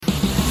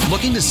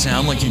Looking to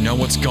sound like you know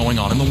what's going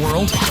on in the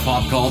world?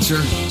 Pop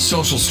culture,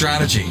 social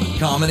strategy,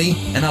 comedy,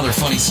 and other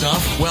funny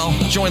stuff? Well,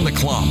 join the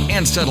club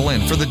and settle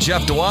in for The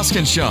Jeff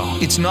Dwoskin Show.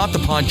 It's not the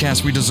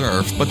podcast we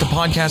deserve, but the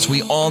podcast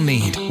we all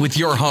need, with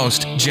your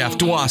host, Jeff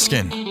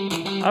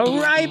Dwoskin. All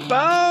right,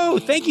 Bo.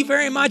 Thank you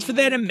very much for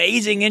that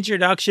amazing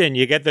introduction.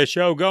 You get the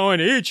show going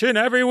each and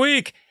every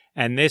week,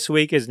 and this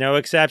week is no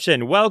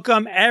exception.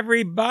 Welcome,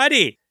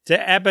 everybody,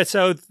 to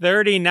episode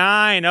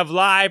 39 of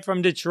Live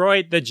from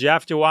Detroit, The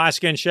Jeff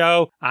Dwoskin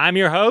Show. I'm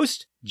your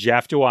host,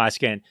 Jeff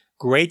Dwoskin.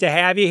 Great to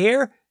have you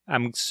here.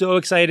 I'm so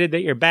excited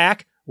that you're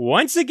back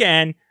once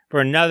again for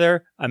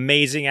another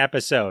amazing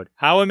episode.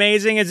 How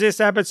amazing is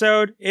this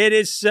episode? It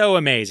is so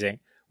amazing.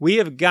 We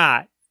have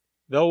got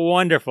the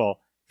wonderful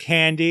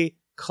Candy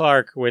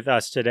Clark with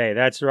us today.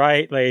 That's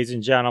right, ladies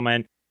and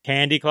gentlemen.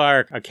 Candy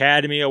Clark,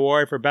 Academy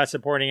Award for Best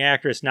Supporting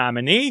Actress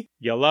nominee.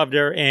 You loved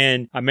her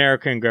in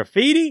American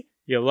Graffiti.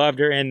 You loved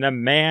her in The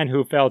Man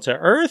Who Fell to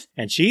Earth,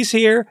 and she's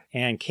here,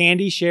 and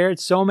Candy shared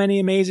so many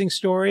amazing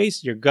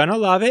stories. You're gonna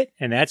love it,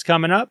 and that's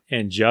coming up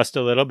in just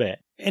a little bit.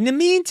 In the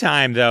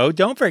meantime, though,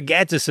 don't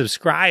forget to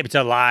subscribe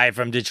to Live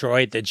from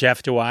Detroit, The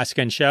Jeff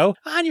Dwoskin Show,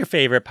 on your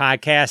favorite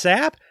podcast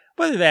app,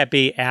 whether that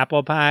be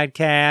Apple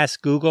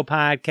Podcasts, Google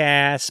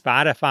Podcasts,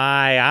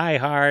 Spotify,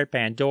 iHeart,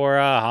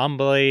 Pandora,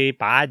 Humbly,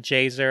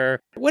 Podchaser,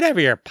 whatever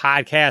your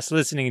podcast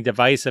listening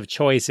device of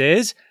choice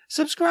is.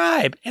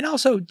 Subscribe. And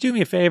also, do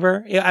me a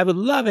favor. I would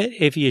love it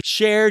if you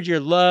shared your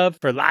love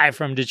for Live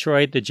from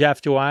Detroit, The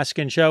Jeff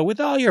Dwoskin Show,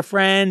 with all your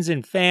friends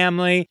and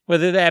family,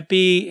 whether that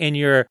be in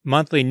your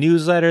monthly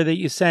newsletter that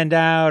you send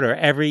out or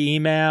every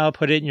email,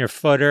 put it in your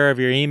footer of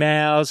your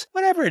emails,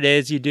 whatever it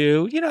is you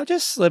do,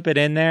 just slip it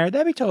in there.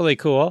 That'd be totally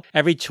cool.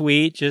 Every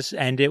tweet, just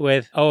end it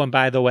with, oh, and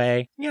by the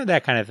way,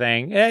 that kind of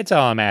thing. That's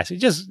all I'm asking.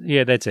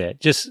 That's it.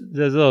 Just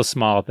the little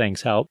small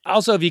things help.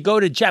 Also, if you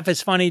go to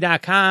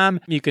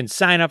jeffisfunny.com, you can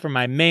sign up for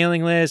my mailing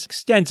list,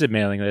 extensive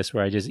mailing list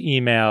where I just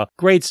email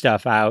great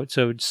stuff out.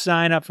 So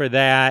sign up for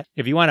that.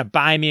 If you want to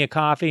buy me a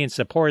coffee and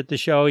support the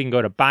show, you can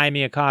go to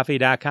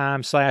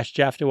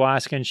buymeacoffee.com/Jeff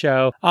Dwoskin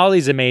Show. All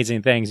these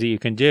amazing things that you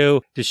can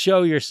do to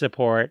show your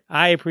support.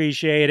 I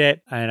appreciate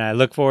it. And I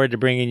look forward to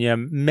bringing you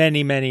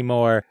many, many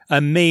more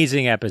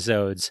amazing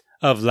episodes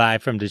of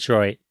Live from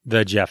Detroit,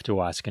 The Jeff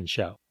Dwoskin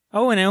Show.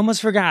 Oh, and I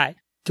almost forgot.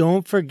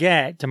 Don't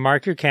forget to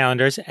mark your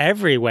calendars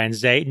every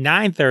Wednesday,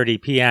 9:30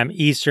 p.m.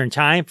 Eastern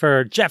Time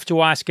for Jeff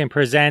Dwoskin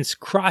Presents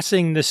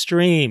Crossing the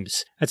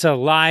Streams. It's a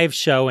live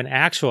show, an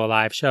actual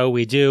live show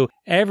we do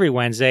every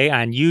Wednesday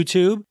on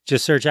YouTube.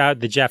 Just search out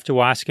The Jeff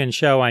Dwoskin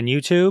Show on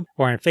YouTube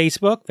or on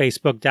Facebook,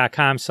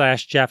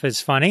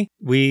 facebook.com/JeffIsFunny.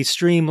 We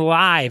stream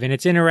live and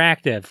it's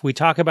interactive. We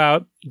talk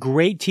about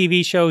great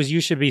TV shows you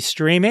should be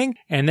streaming,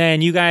 and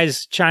then you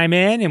guys chime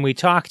in and we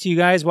talk to you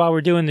guys while we're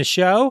doing the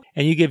show,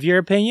 and you give your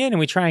opinion and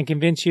we try and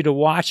convince you to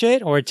watch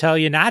it or tell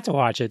you not to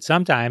watch it.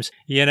 Sometimes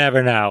you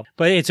never know,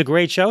 but it's a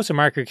great show, so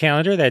mark your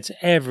calendar. That's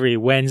every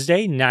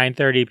Wednesday,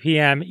 9:30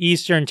 p.m.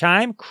 Eastern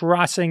Time,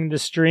 Crossing the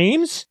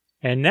Streams.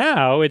 And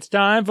now it's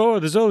time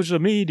for the social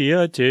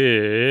media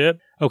tip.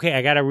 Okay,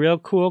 I got a real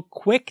cool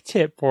quick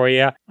tip for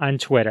you on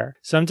Twitter.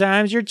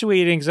 Sometimes you're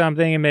tweeting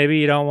something and maybe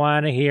you don't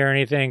want to hear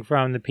anything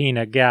from the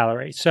peanut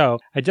gallery. So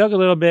I dug a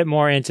little bit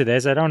more into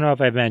this. I don't know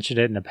if I've mentioned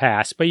it in the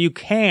past, but you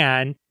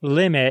can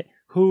limit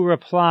who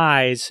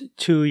replies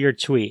to your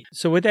tweet.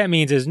 So what that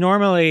means is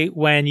normally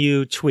when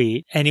you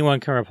tweet, anyone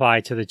can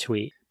reply to the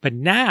tweet. But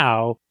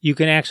now you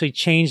can actually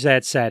change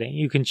that setting.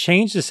 You can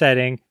change the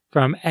setting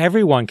from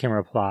everyone can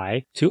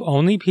reply to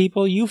only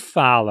people you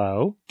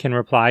follow can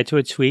reply to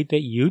a tweet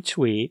that you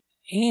tweet.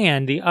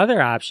 And the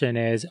other option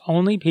is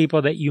only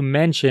people that you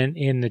mention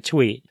in the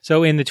tweet.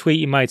 So in the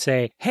tweet, you might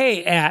say,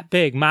 hey,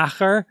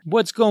 @BigMacher,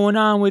 what's going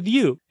on with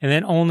you? And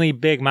then only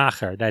Big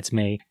Macher, that's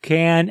me,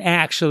 can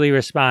actually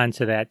respond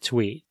to that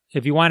tweet.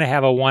 If you want to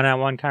have a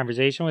one-on-one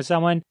conversation with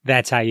someone,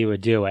 that's how you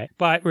would do it.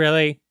 But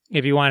really,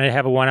 if you want to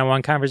have a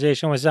one-on-one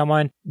conversation with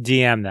someone,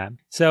 DM them.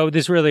 So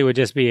this really would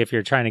just be if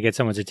you're trying to get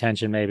someone's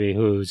attention, maybe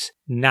who's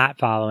not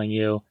following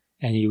you,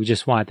 and you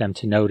just want them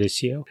to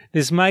notice you.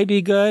 This might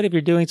be good if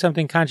you're doing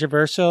something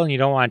controversial and you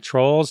don't want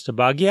trolls to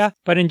bug you.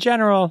 But in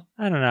general,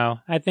 I don't know.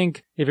 I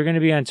think if you're going to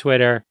be on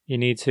Twitter, you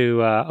need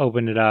to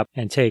open it up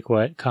and take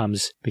what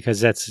comes,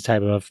 because that's the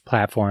type of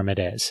platform it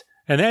is.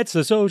 And that's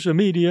the social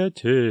media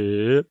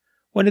tip.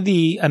 One of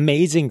the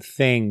amazing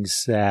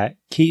things that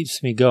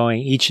keeps me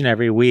going each and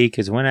every week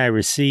is when I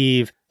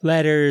receive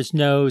letters,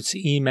 notes,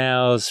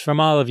 emails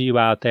from all of you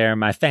out there,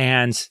 my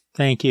fans.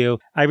 Thank you.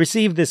 I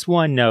received this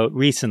one note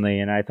recently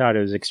and I thought it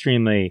was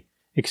extremely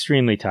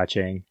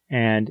touching.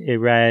 And it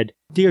read,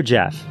 Dear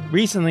Jeff,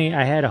 recently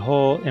I had a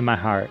hole in my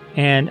heart.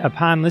 And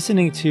upon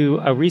listening to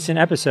a recent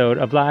episode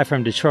of Live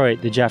from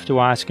Detroit, The Jeff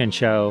Dwoskin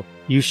Show,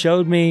 you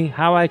showed me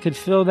how I could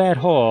fill that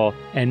hole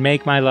and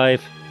make my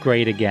life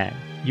great again.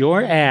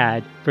 Your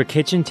ad for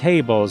kitchen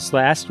tables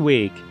last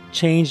week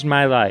changed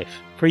my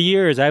life For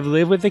years, I've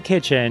lived with the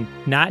kitchen,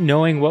 not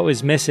knowing what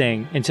was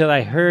missing until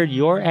I heard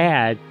your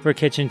ad for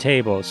kitchen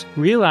tables.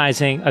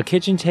 Realizing a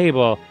kitchen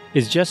table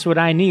is just what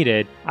I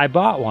needed, I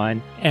bought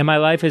one, and my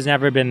life has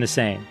never been the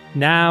same.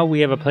 Now we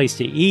have a place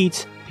to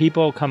eat,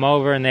 people come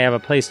over and they have a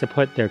place to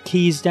put their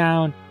keys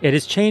down. It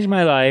has changed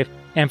my life,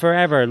 and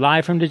forever,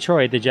 live from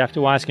Detroit, the Jeff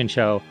Dwoskin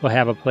Show will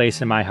have a place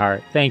in my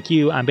heart. Thank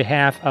you on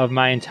behalf of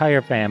my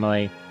entire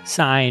family.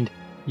 Signed,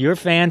 your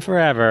fan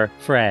forever,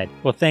 Fred.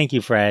 Well, thank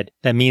you, Fred.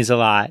 That means a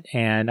lot,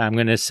 and I'm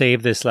going to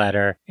save this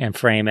letter and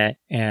frame it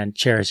and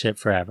cherish it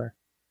forever.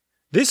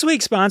 This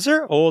week's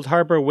sponsor, Old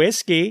Harper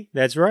Whiskey.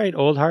 That's right,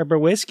 Old Harper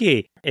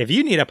Whiskey. If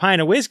you need a pint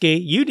of whiskey,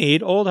 you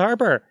need Old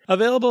Harper.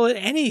 Available at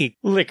any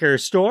liquor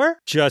store.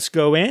 Just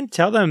go in,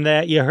 tell them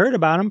that you heard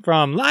about them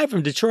from Live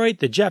from Detroit,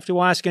 the Jeff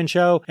Dwoskin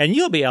Show, and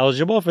you'll be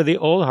eligible for the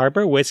Old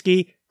Harper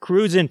Whiskey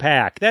Cruisin'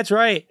 Pack. That's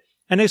right.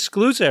 An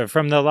exclusive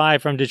from the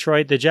Live from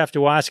Detroit, the Jeff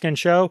Dwoskin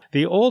Show,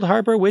 the Old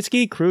Harper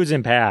Whiskey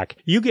Cruisin' Pack.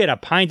 You get a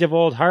pint of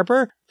Old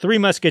Harper, 3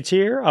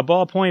 Musketeer, a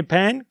ballpoint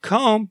pen,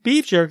 comb,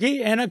 beef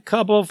jerky, and a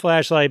couple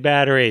flashlight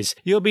batteries.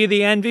 You'll be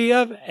the envy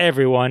of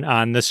everyone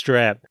on the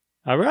strip.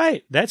 All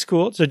right, that's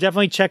cool. So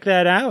definitely check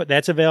that out.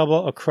 That's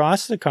available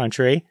across the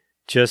country.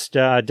 Just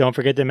don't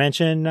forget to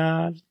mention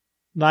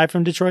Live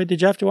from Detroit, the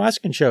Jeff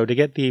Dwoskin Show to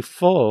get the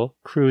full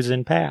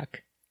Cruisin'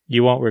 Pack.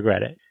 You won't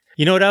regret it.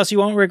 You know what else you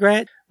won't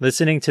regret?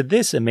 Listening to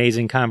this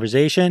amazing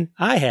conversation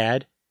I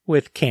had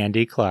with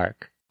Candy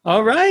Clark.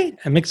 All right,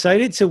 I'm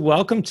excited to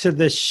welcome to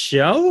the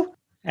show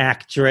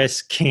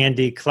actress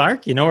Candy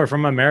Clark. You know her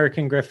from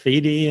American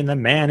Graffiti and The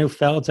Man Who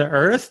Fell to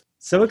Earth.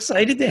 So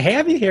excited to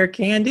have you here,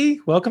 Candy.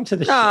 Welcome to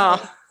the show.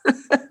 Oh,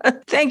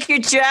 thank you,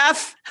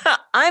 Jeff.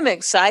 I'm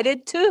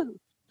excited too.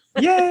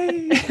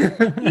 Yay!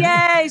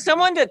 Yay,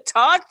 someone to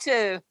talk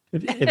to.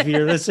 If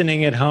you're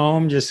listening at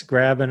home, just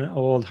grab an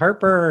Old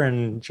Harper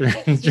and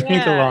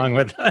drink along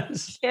with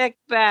us. Kick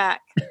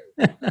back.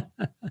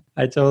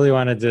 I totally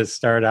wanted to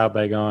start out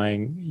by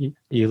going,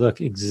 you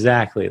look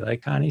exactly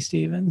like Connie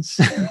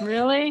Stevens.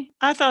 Really?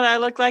 I thought I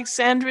looked like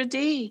Sandra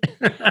Dee.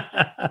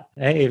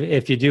 Hey,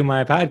 if you do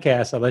my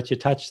podcast, I'll let you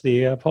touch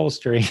the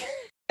upholstery.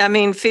 I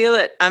mean, feel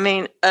it. I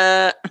mean,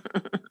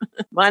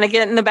 want to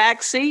get in the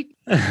back seat?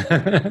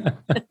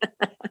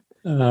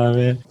 Oh,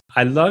 man.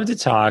 I'd love to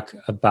talk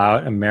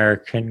about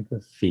American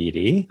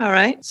Graffiti. All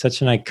right.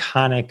 Such an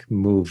iconic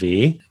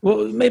movie.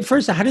 Well, maybe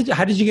first, how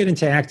did you get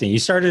into acting? You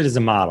started as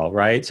a model,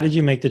 right? How did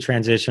you make the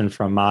transition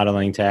from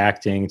modeling to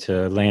acting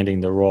to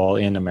landing the role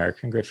in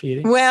American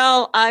Graffiti?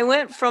 Well, I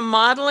went from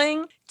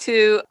modeling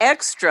to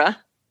extra.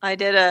 I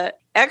did a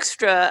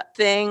extra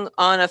thing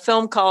on a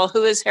film called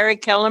Who is Harry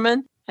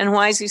Kellerman and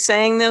Why is He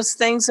Saying Those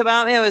Things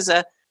About Me? It was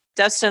a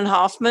Dustin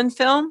Hoffman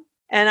film.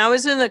 And I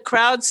was in the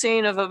crowd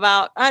scene of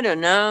about,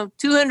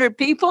 200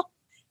 people.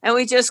 And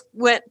we just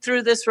went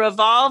through this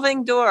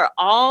revolving door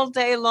all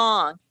day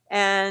long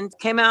and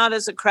came out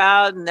as a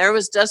crowd. And there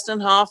was Dustin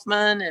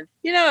Hoffman. And,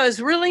 it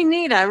was really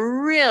neat. I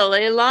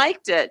really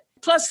liked it.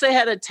 Plus, they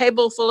had a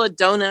table full of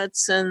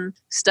donuts and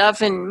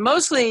stuff. And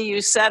mostly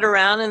you sat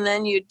around and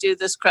then you'd do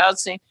this crowd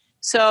scene.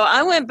 So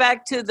I went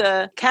back to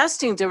the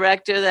casting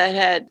director that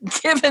had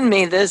given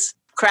me this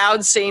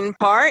crowd scene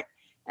part.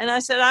 And I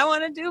said, I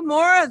want to do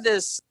more of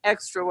this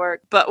extra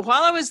work. But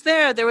while I was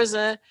there was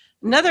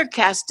another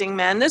casting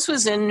man. This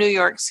was in New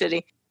York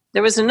City.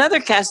 There was another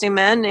casting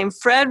man named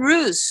Fred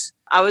Roos.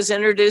 I was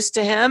introduced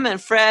to him,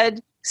 and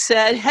Fred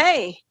said,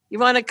 hey, you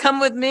want to come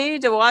with me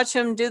to watch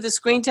him do the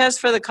screen test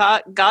for The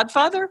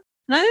Godfather?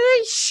 And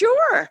I said,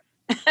 sure.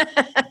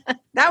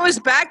 That was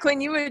back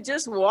when you would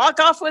just walk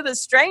off with a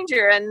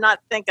stranger and not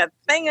think a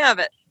thing of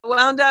it.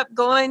 Wound up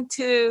going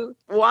to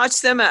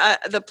watch them.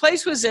 The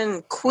place was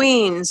in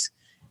Queens.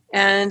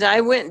 And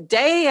I went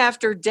day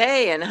after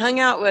day and hung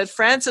out with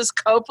Francis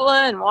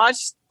Coppola and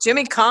watched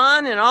Jimmy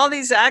Caan and all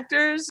these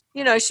actors,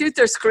 shoot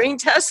their screen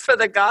test for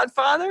The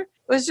Godfather. It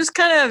was just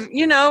kind of,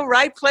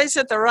 right place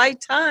at the right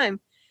time.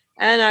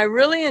 And I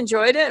really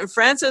enjoyed it. And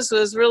Francis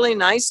was really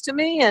nice to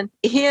me. And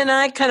he and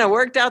I kind of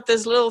worked out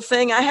this little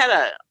thing. I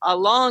had a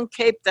long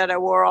cape that I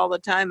wore all the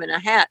time and a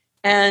hat.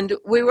 And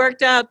we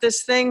worked out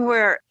this thing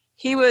where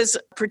he was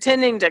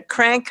pretending to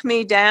crank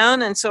me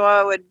down. And so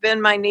I would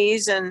bend my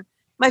knees and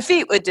my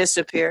feet would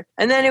disappear,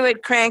 and then he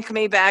would crank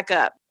me back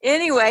up.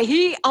 Anyway,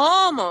 he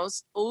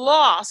almost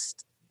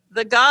lost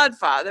The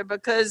Godfather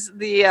because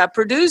the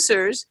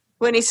producers,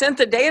 when he sent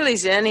the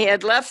dailies in, he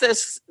had left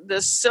this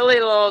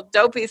silly little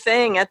dopey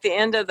thing at the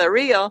end of the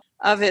reel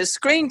of his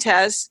screen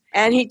test,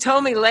 and he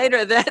told me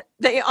later that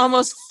they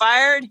almost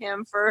fired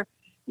him for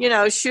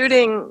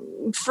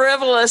shooting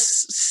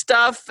frivolous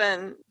stuff.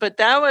 But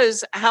that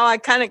was how I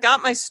kind of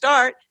got my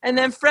start. And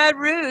then Fred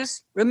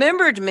Roos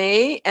remembered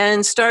me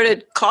and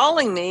started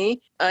calling me.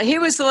 He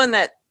was the one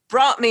that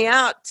brought me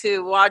out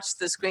to watch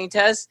the screen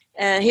test.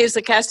 And he was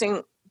the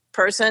casting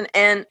person.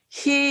 And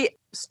he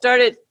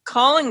started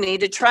calling me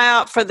to try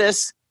out for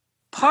this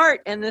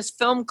part in this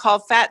film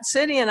called Fat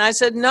City. And I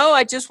said, no,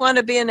 I just want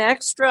to be an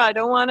extra. I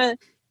don't want to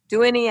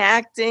do any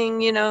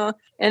acting, and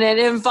it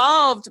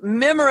involved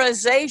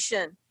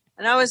memorization.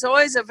 And I was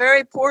always a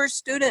very poor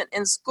student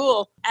in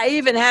school. I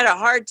even had a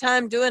hard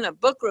time doing a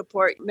book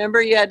report.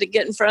 Remember, you had to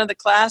get in front of the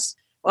class?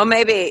 Well,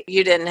 maybe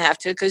you didn't have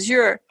to because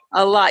you're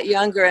a lot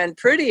younger and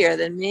prettier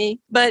than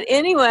me. But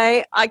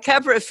anyway, I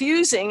kept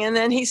refusing. And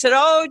then he said,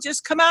 oh,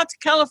 just come out to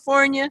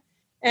California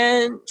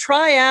and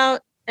try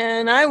out.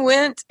 And I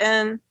went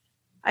and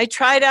I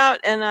tried out.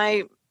 And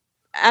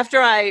after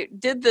I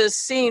did this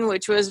scene,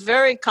 which was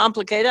very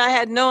complicated, I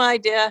had no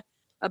idea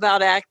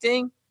about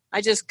acting. I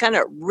just kind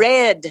of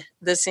read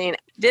the scene.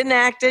 Didn't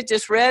act it,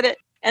 just read it.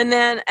 And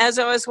then as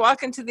I was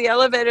walking to the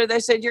elevator, they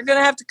said, you're going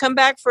to have to come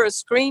back for a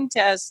screen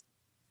test.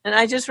 And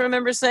I just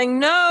remember saying,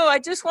 no, I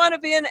just want to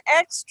be an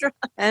extra.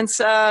 And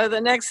so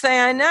the next thing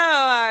I know,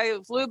 I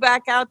flew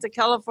back out to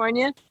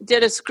California,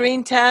 did a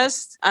screen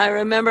test. I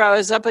remember I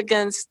was up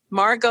against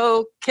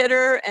Margot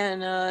Kidder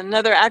and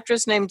another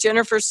actress named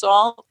Jennifer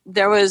Saul.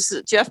 There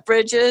was Jeff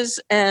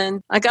Bridges,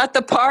 and I got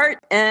the part,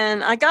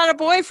 and I got a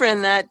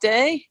boyfriend that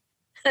day.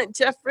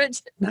 Jeff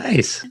Bridges.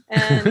 Nice.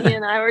 And he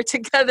and I were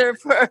together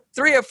for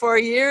 3 or 4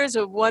 years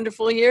of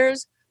wonderful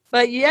years.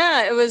 But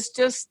yeah, it was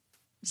just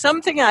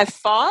something I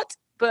fought,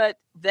 but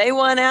they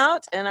won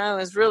out, and I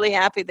was really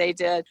happy they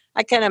did.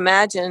 I can't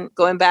imagine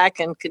going back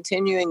and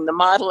continuing the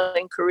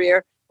modeling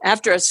career.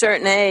 After a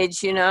certain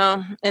age,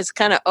 it's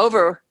kind of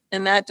over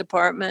in that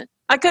department.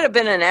 I could have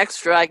been an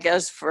extra, I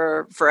guess,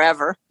 for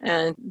forever.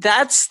 And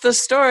that's the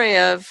story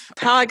of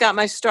how I got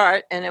my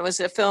start. And it was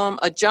a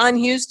John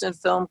Huston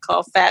film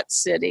called Fat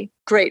City.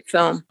 Great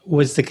film.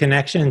 Was the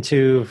connection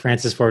to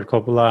Francis Ford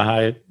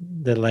Coppola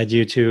that led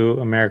you to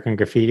American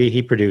Graffiti?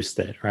 He produced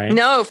it, right?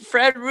 No,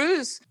 Fred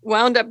Roos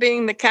wound up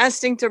being the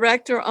casting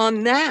director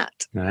on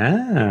that.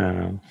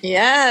 Oh.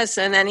 Yes.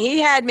 And then he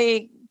had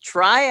me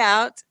try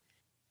out.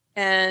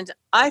 And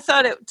I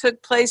thought it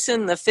took place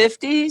in the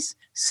 50s.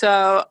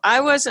 So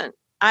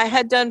I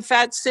had done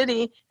Fat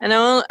City, and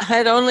I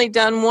had only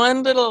done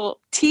one little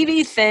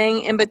TV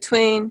thing in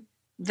between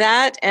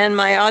that and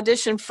my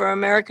audition for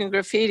American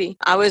Graffiti.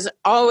 I was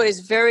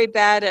always very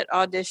bad at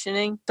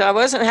auditioning, so I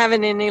wasn't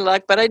having any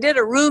luck, but I did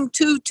a Room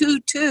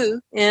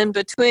 222 in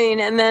between.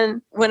 And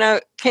then when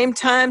it came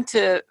time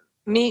to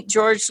meet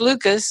George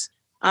Lucas,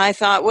 I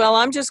thought, well,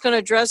 I'm just going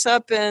to dress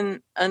up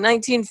in a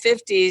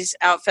 1950s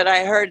outfit.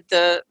 I heard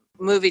the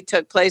movie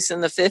took place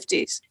in the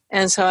 50s.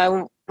 And so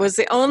I was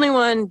the only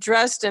one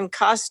dressed in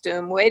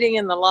costume waiting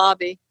in the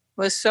lobby,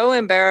 was so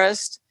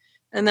embarrassed.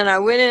 And then I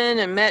went in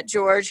and met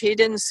George. He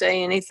didn't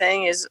say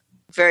anything. He's a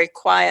very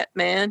quiet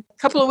man. A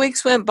couple of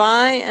weeks went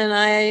by, and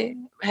I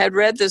had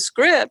read the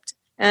script.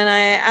 And I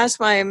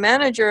asked my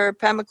manager,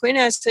 Pat McQueen,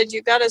 I said,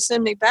 you got to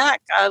send me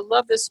back. I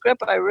love this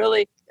script.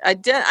 I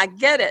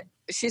get it.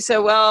 She said,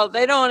 well,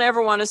 they don't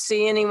ever want to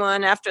see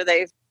anyone after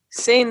they've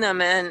seen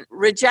them and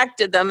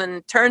rejected them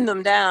and turned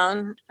them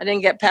down. I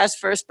didn't get past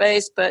first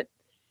base, but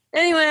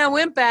anyway, I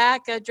went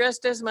back, I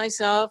dressed as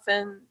myself,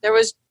 and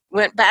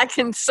went back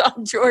and saw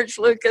George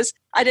Lucas.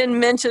 I didn't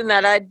mention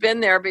that I'd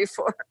been there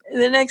before.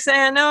 The next thing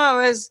I know,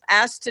 I was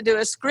asked to do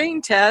a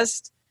screen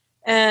test,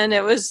 and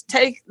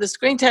the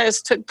screen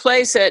test took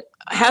place at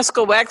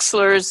Haskell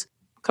Wexler's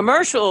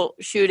commercial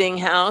shooting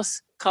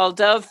house called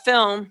Dove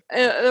Film.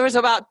 There was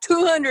about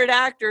 200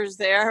 actors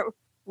there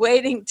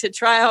waiting to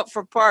try out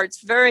for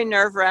parts. Very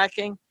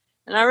nerve-wracking.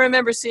 And I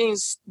remember seeing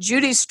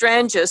Judy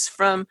Strangis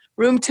from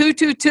Room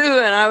 222,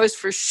 and I was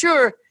for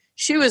sure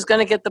she was going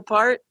to get the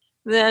part.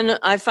 Then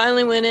I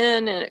finally went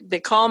in, and they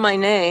call my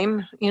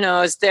name.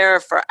 I was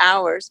there for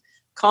hours.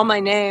 Call my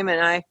name,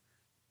 and I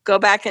go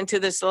back into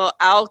this little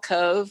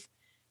alcove,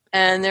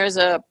 and there's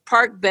a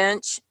park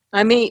bench.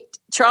 I meet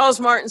Charles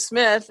Martin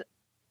Smith,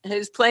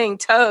 who's playing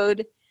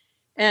Toad,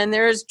 and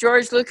there's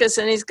George Lucas,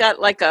 and he's got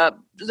like a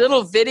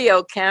little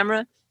video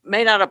camera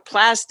made out of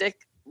plastic.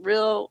 It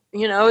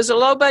was a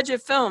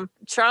low-budget film.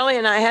 Charlie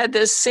and I had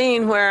this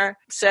scene where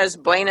it says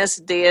Buenos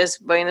Dias,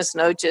 Buenas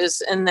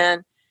noches, and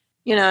then,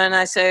 and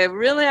I say,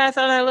 really, I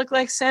thought I looked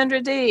like Sandra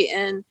Dee.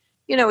 And,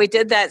 we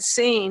did that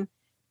scene,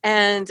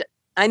 and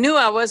I knew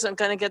I wasn't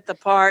going to get the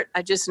part.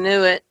 I just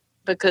knew it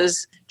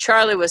because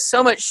Charlie was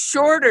so much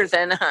shorter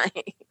than I.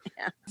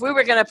 If we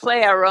were going to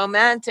play a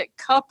romantic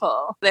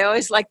couple, they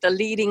always like the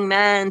leading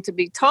man to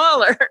be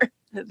taller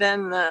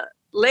than the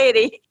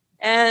lady.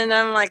 And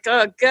I'm like,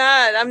 oh,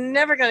 God, I'm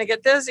never going to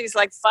get this. He's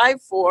like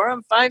 5'4",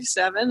 I'm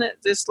 5'7".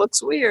 This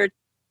looks weird.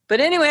 But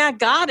anyway, I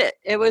got it.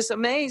 It was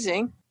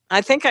amazing.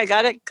 I think I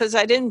got it because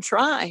I didn't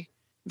try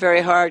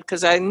very hard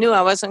because I knew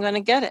I wasn't going to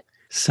get it.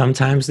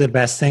 Sometimes the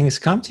best things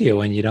come to you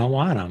when you don't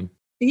want them.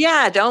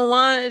 Yeah, don't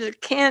want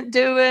it, can't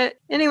do it.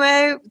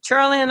 Anyway,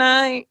 Charlie and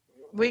I,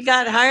 we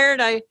got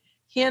hired.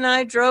 He and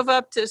I drove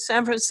up to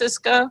San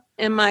Francisco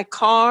in my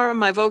car,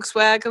 my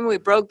Volkswagen. We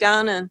broke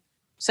down in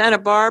Santa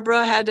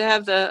Barbara, had to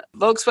have the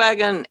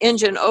Volkswagen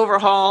engine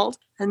overhauled.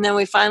 And then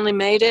we finally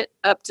made it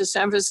up to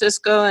San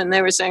Francisco. And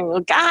they were saying, well,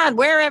 God,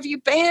 where have you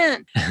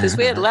been? Because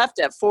we had left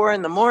at 4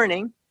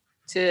 a.m.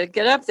 to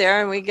get up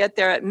there. And we get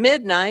there at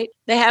midnight.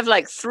 They have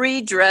like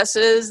 3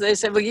 dresses. They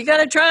said, well, you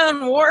got to try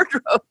on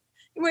wardrobe.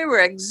 We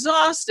were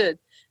exhausted.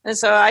 And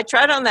so I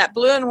tried on that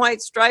blue and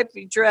white striped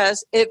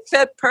dress. It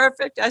fit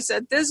perfect. I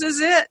said, this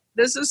is it.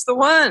 This is the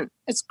one.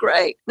 It's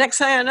great. Next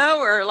thing I know,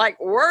 we're like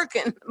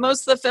working.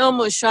 Most of the film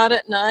was shot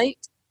at night.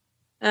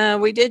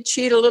 We did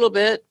cheat a little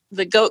bit.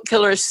 The goat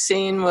killer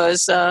scene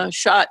was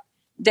shot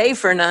day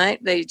for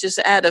night. They just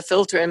add a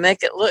filter and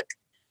make it look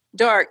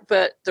dark.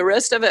 But the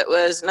rest of it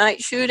was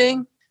night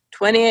shooting,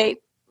 28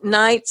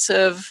 nights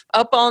of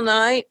up all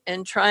night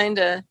and trying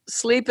to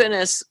sleep in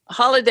a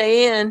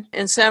Holiday Inn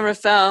in San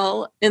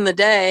Rafael in the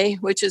day,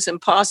 which is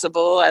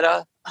impossible at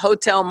a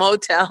hotel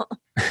motel.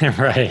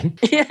 Right.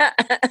 Yeah.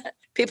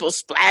 People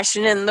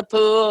splashing in the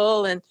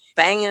pool and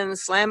banging,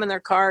 slamming their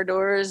car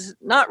doors,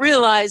 not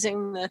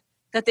realizing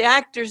that the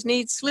actors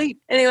need sleep.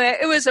 Anyway,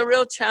 it was a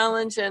real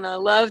challenge and I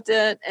loved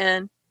it.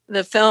 And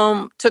the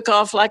film took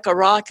off like a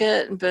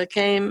rocket and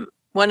became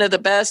one of the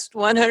best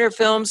 100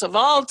 films of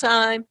all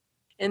time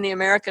in the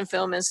American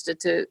Film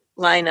Institute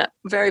lineup.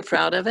 Very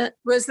proud of it.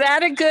 Was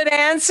that a good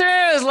answer?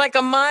 It was like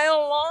a mile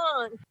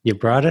long. You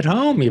brought it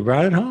home. You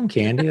brought it home,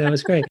 Candy. That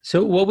was great.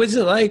 So what was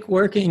it like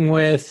working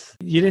with,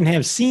 you didn't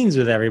have scenes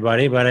with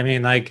everybody, but I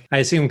mean, like, I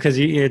assume because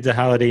you had the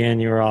Holiday Inn,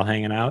 you were all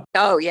hanging out.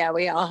 Oh, yeah,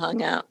 we all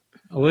hung out.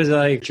 What was it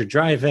like? Richard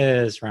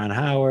Dreyfuss, Ron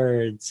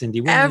Howard,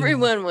 Cindy Williams?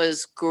 Everyone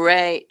was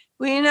great.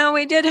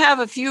 We did have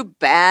a few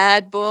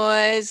bad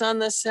boys on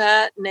the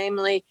set,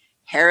 namely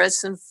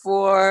Harrison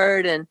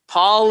Ford and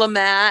Paul Le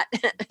Mat.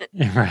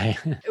 Right.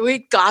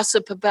 We'd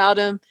gossip about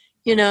him.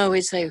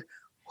 We'd say,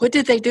 what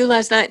did they do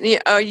last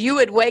night? Or you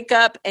would wake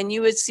up and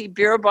you would see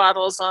beer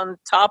bottles on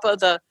top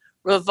of the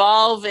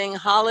revolving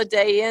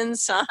Holiday Inn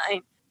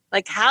sign.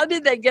 Like, how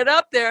did they get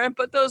up there and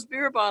put those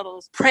beer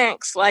bottles?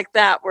 Pranks like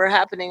that were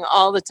happening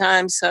all the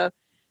time. So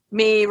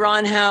me,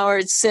 Ron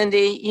Howard,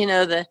 Cindy,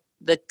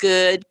 the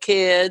good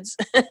kids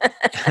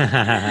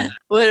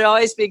would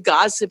always be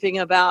gossiping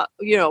about,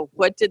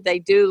 what did they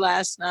do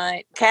last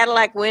night?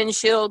 Cadillac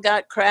windshield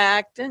got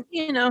cracked. And,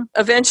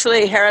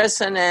 eventually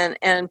Harrison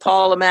and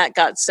Paul Le Mat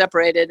got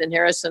separated. And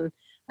Harrison,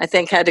 I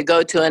think, had to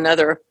go to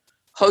another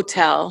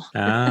hotel.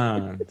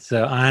 Oh,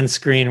 so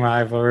on-screen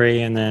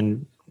rivalry and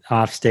then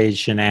off-stage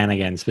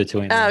shenanigans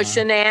between them. Oh,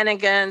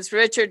 shenanigans.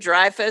 Richard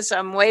Dreyfuss,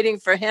 I'm waiting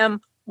for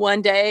him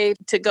one day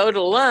to go to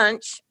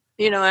lunch.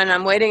 And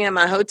I'm waiting in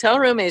my hotel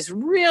room. He's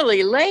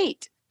really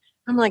late.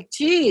 I'm like,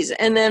 geez.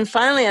 And then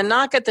finally a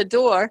knock at the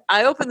door.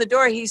 I open the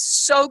door. He's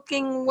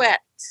soaking wet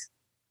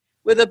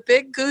with a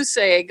big goose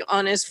egg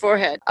on his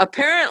forehead.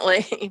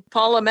 Apparently,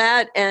 Paul Le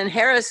Mat and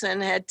Harrison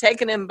had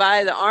taken him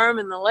by the arm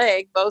and the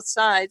leg, both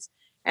sides,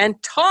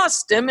 and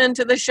tossed him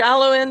into the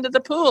shallow end of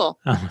the pool.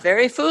 Oh.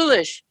 Very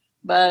foolish.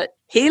 But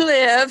he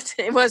lived.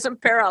 He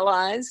wasn't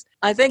paralyzed.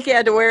 I think he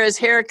had to wear his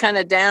hair kind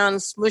of down,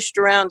 smooshed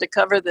around to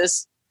cover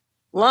this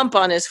lump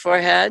on his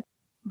forehead.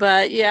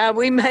 But yeah,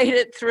 we made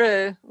it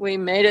through.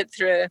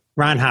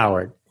 Ron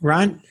Howard.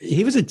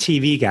 He was a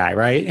TV guy,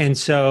 right? And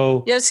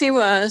so... Yes, he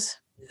was.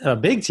 A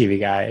big TV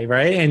guy,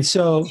 right? And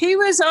so... He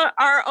was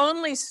our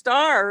only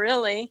star,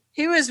 really.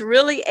 He was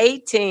really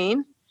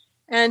 18.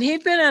 And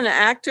he'd been an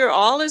actor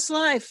all his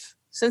life,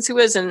 since he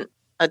was a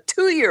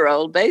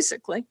 2-year-old,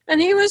 basically.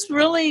 And he was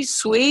really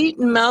sweet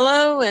and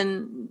mellow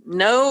and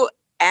no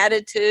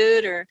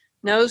attitude or...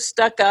 No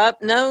stuck up,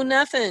 no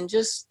nothing.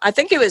 Just, I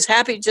think he was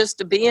happy just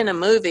to be in a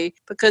movie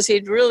because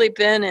he'd really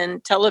been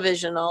in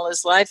television all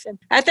his life. And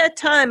at that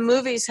time,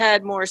 movies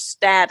had more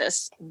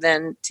status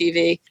than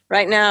TV.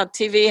 Right now,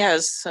 TV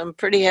has some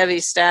pretty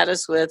heavy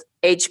status with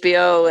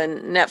HBO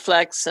and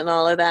Netflix and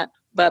all of that.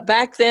 But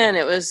back then,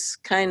 it was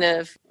kind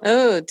of,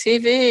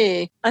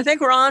 TV. I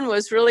think Ron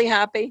was really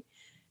happy.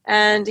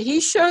 And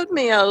he showed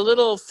me a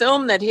little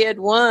film that he had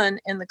won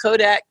in the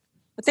Kodak.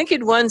 I think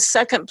he'd won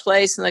second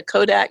place in the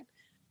Kodak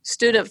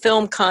student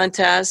film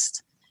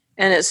contest,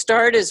 and it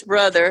starred his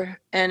brother,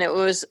 and it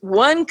was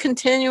one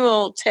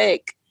continual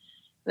take.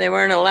 They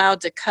weren't allowed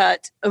to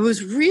cut. It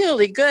was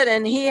really good,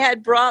 and he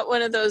had brought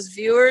one of those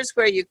viewers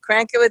where you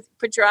crank it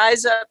put your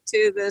eyes up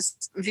to this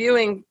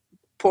viewing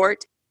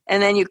port,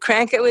 and then you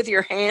crank it with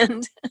your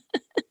hand.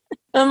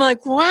 I'm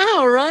like,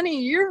 wow,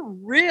 Ronnie, you're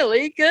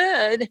really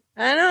good.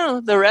 I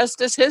know, the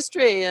rest is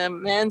history.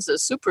 Man's a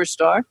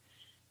superstar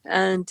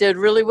and did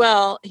really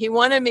well. He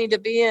wanted me to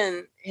be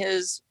in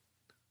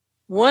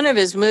one of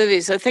his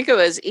movies. I think it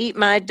was Eat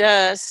My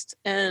Dust.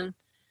 And,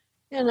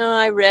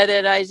 I read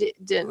it. I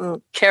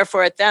didn't care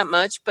for it that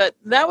much. But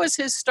that was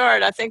his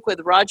start, I think, with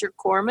Roger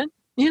Corman.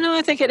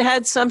 I think it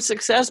had some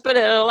success, but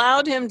it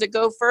allowed him to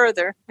go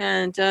further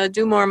and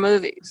do more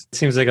movies. It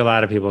seems like a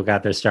lot of people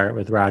got their start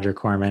with Roger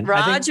Corman.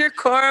 Roger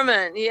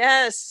Corman,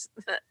 yes.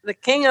 The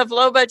king of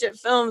low-budget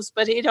films.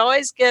 But he'd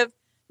always give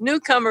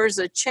newcomers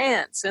a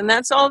chance, and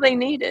that's all they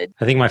needed.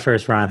 I think my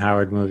first Ron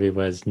Howard movie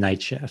was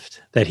Night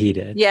Shift that he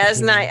did.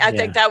 Yes, I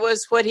think that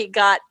was what he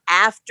got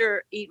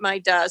after Eat My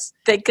Dust.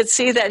 They could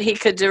see that he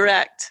could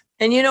direct.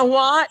 And you know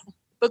what?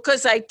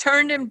 Because I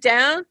turned him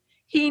down,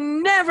 he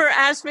never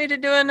asked me to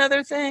do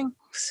another thing.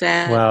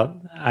 Sad. Well,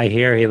 I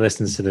hear he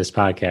listens to this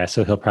podcast,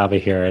 so he'll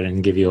probably hear it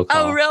and give you a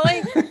call. Oh,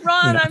 really?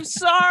 Ron, I'm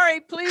sorry.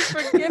 Please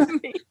forgive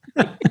me.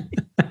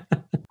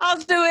 I'll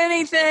do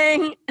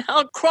anything.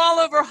 I'll crawl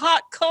over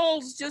hot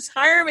coals. Just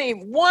hire me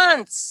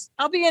once.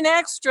 I'll be an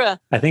extra.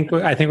 I think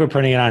we're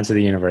putting it onto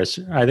the universe.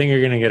 I think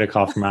you're going to get a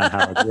call from Ron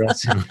Howard real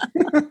soon.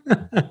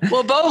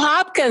 Well, Bo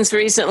Hopkins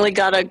recently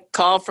got a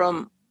call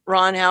from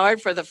Ron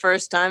Howard for the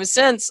first time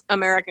since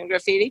American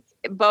Graffiti.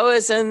 Bo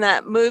is in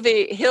that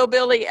movie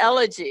Hillbilly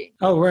Elegy.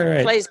 Oh,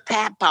 right. Plays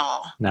Pat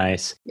Ball.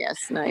 Nice. Yes,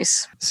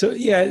 nice. So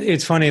yeah,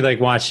 it's funny. Like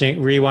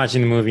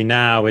rewatching the movie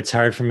now, it's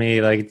hard for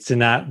me like to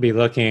not be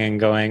looking and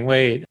going,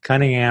 wait,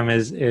 Cunningham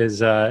is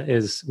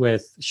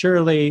with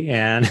Shirley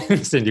and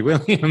Cindy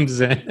Williams.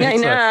 And I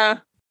know.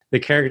 Like, the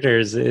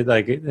characters, it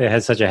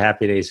has such a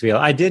Happy Days feel.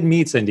 I did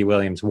meet Cindy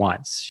Williams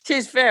once.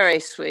 She's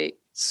very sweet.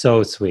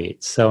 So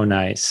sweet. So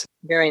nice.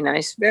 Very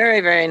nice. Very,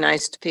 very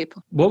nice to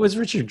people. What was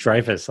Richard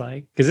Dreyfuss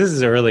like? Because this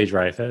is early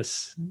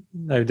Dreyfuss.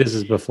 This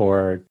is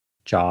before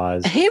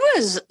Jaws. He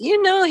was,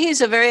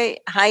 he's a very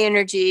high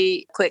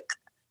energy, quick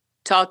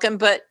talking,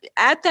 but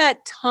at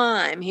that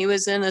time, he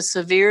was in a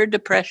severe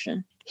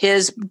depression.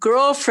 His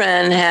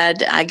girlfriend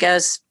had, I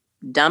guess,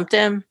 dumped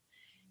him,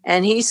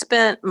 and he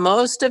spent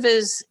most of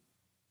his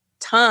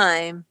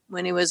time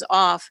when he was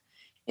off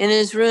in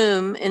his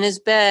room, in his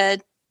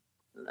bed,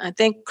 I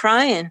think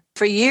crying.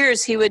 For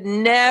years, he would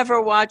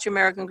never watch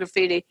American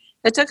Graffiti.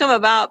 It took him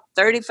about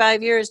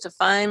 35 years to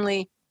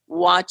finally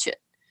watch it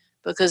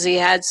because he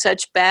had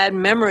such bad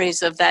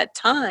memories of that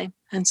time.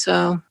 And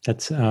so...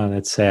 That's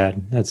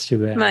sad. That's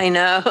too bad. I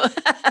know.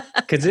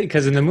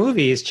 Because in the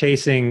movie, he's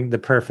chasing the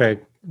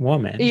perfect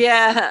woman.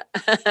 Yeah.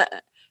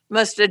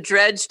 Must have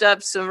dredged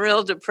up some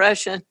real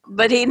depression.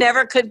 But he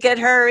never could get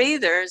her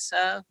either,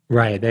 so...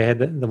 Right. They had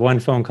the one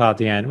phone call at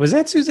the end. Was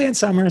that Suzanne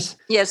Summers?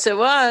 Yes, it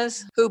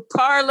was. Who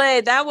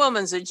parlayed... That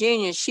woman's a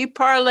genius. She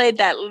parlayed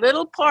that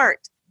little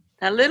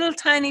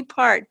tiny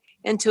part,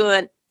 into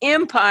an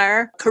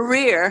empire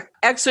career,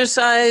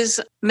 exercise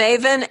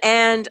maven,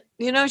 and,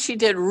 she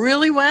did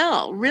really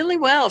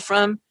well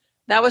from...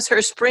 That was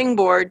her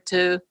springboard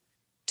to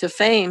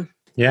fame.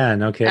 Yeah,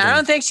 no kidding. I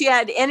don't think she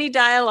had any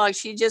dialogue.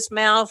 She just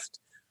mouthed,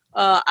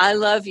 I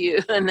love you.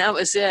 And that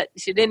was it.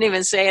 She didn't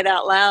even say it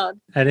out loud.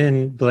 I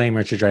didn't blame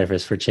Richard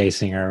Dreyfuss for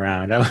chasing her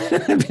around. I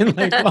would have been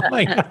like, oh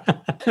my God.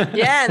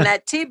 Yeah, and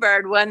that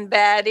T-Bird wasn't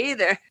bad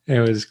either. It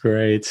was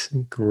great.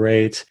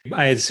 Great.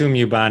 I assume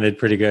you bonded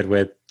pretty good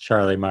with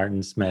Charlie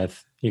Martin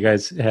Smith. You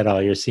guys had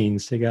all your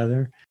scenes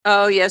together?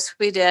 Oh, yes,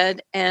 we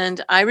did.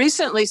 And I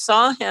recently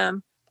saw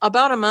him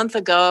about a month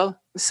ago.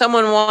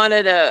 Someone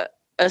wanted a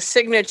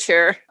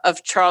signature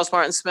of Charles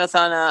Martin Smith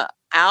on a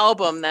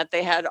album that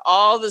they had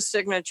all the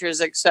signatures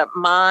except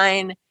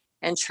mine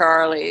and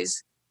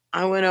Charlie's.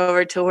 I went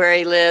over to where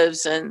he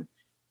lives and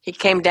he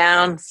came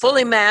down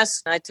fully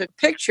masked. I took a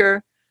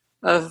picture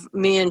of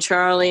me and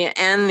Charlie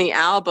and the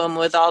album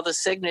with all the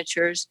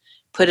signatures,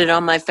 put it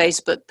on my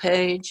Facebook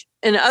page.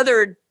 In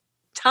other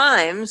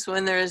times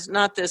when there's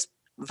not this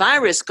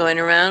virus going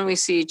around, we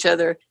see each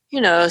other,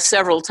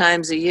 several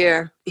times a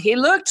year. He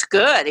looked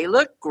good. He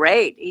looked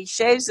great. He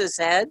shaves his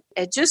head.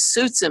 It just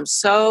suits him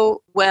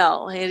so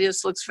well. He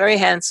just looks very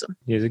handsome.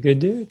 He's a good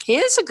dude. He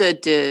is a good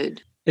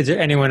dude. Is there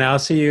anyone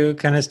else who you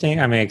kind of sting?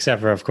 I mean,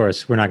 except for, of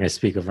course, we're not going to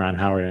speak of Ron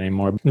Howard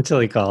anymore until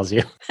he calls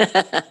you.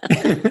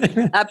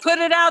 I put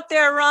it out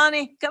there,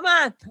 Ronnie. Come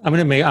on.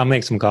 I'll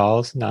make some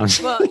calls. No.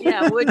 Well,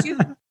 yeah, would you?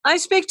 I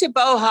speak to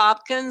Bo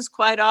Hopkins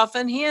quite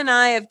often. He and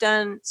I have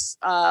done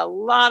a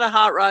lot of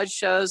hot rod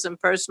shows and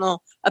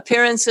personal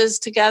appearances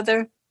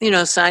together,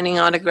 signing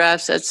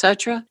autographs,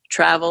 etc.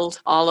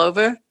 Traveled all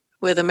over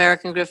with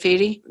American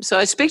Graffiti. So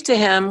I speak to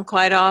him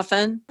quite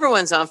often.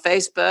 Everyone's on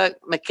Facebook,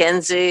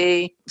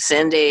 Mackenzie,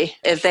 Cindy.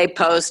 If they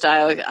post,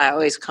 I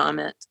always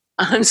comment.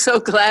 I'm so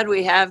glad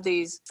we have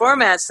these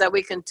formats that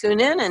we can tune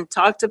in and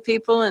talk to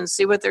people and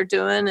see what they're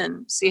doing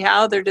and see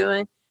how they're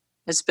doing.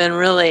 It's been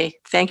really,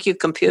 thank you,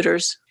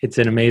 computers. It's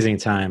an amazing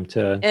time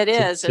to It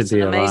is. It's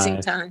an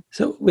amazing time.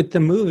 So with the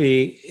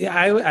movie,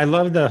 I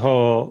love the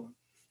whole,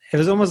 it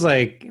was almost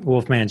like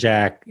Wolfman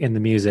Jack in the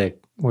music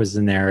was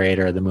the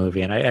narrator of the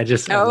movie. And I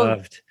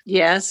loved.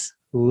 Yes.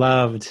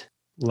 Loved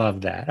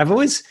that. I've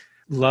always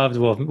loved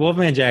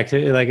Wolfman Jack.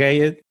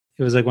 It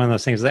was like one of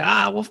those things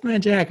like,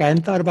 Wolfman Jack. I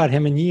hadn't thought about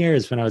him in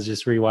years when I was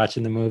just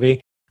rewatching the movie.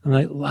 I'm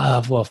like,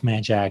 love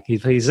Wolfman Jack.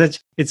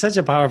 It's such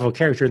a powerful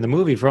character in the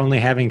movie for only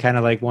having kind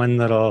of like one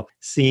little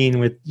scene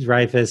with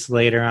Dreyfuss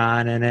later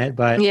on in it.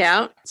 But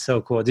yeah, it's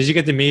so cool. Did you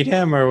get to meet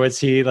him or was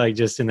he like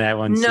just in that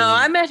one scene? No,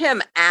 I met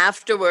him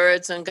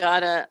afterwards and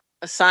got a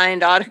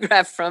signed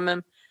autograph from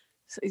him.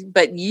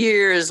 But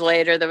years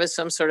later, there was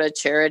some sort of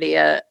charity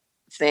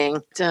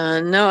thing.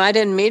 No, I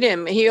didn't meet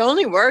him. He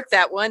only worked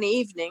that one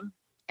evening.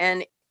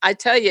 And I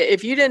tell you,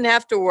 if you didn't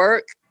have to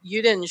work,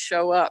 you didn't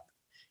show up.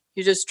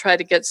 You just try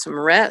to get some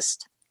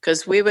rest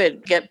because we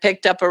would get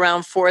picked up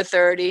around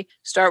 4:30,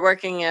 start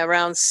working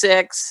around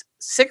 6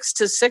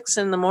 to 6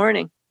 in the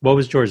morning. What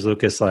was George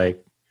Lucas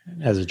like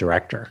as a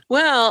director?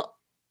 Well,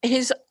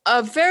 he's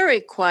a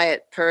very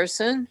quiet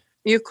person.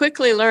 You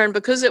quickly learn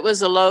because it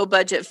was a low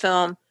budget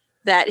film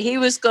that he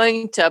was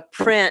going to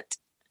print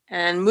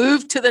and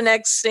move to the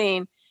next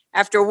scene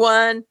after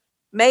one,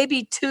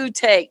 maybe two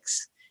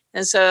takes.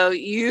 And so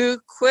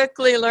you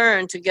quickly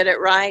learn to get it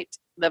right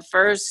the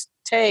first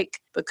take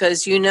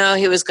because you know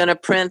he was going to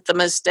print the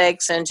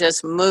mistakes and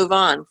just move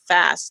on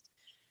fast.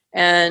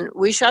 And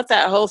we shot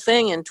that whole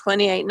thing in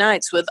 28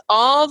 nights with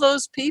all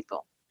those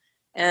people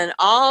and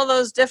all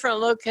those different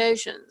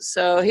locations.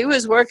 So he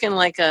was working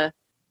like a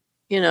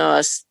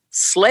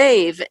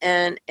slave.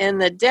 And in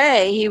the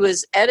day, he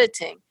was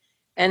editing.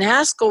 And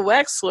Haskell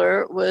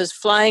Wexler was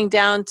flying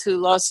down to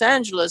Los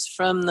Angeles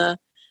from the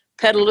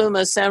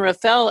Petaluma, San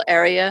Rafael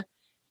area,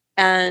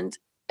 and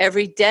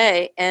every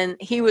day, and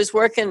he was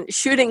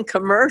shooting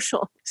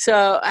commercial.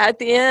 So at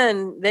the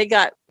end, they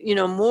got,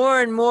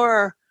 more and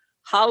more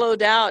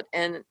hollowed out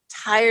and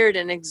tired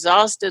and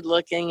exhausted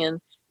looking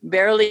and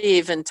barely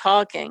even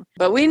talking.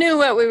 But we knew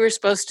what we were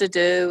supposed to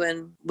do,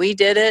 and we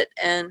did it.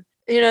 And,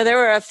 there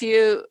were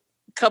a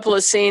couple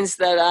of scenes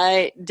that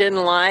I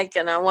didn't like,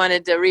 and I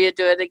wanted to redo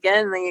it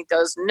again. And then he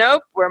goes,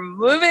 nope, we're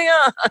moving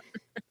on.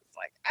 It's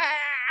like,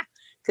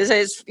 because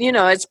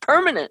it's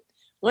permanent.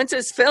 Once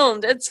it's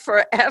filmed, it's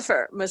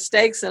forever,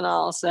 mistakes and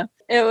all. So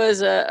it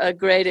was a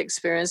great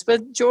experience.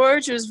 But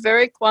George was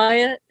very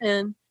quiet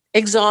and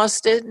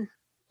exhausted,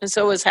 and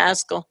so was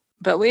Haskell.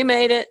 But we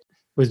made it.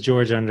 Was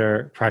George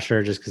under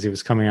pressure just because he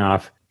was coming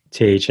off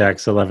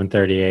THX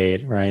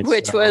 1138, right?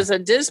 Which was a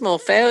dismal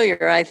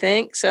failure, I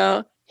think.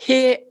 So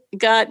he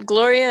got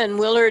Gloria and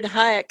Willard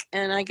Hayek,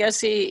 and I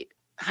guess he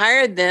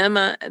hired them.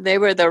 They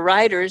were the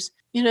writers.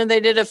 They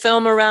did a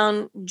film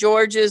around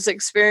George's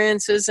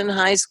experiences in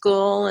high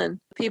school and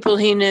people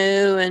he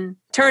knew. And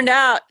turned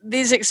out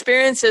these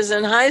experiences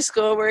in high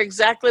school were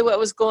exactly what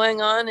was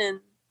going on in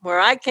where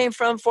I came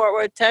from, Fort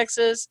Worth,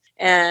 Texas,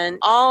 and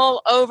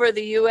all over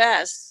the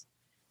U.S.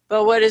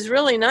 But what is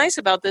really nice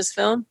about this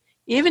film,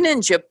 even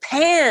in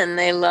Japan,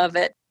 they love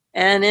it.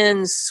 And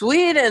in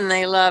Sweden,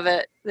 they love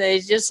it. They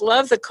just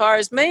love the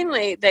cars.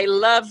 Mainly, they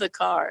love the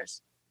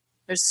cars.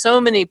 There's so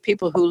many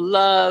people who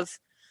love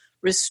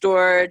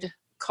restored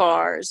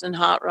cars and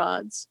hot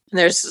rods. And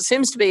there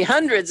seems to be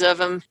hundreds of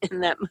them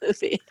in that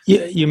movie.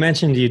 You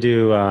mentioned you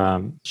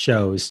do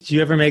shows. Do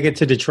you ever make it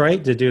to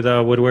Detroit to do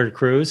the Woodward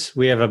Cruise?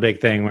 We have a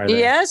big thing where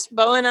Yes,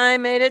 Bo and I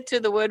made it to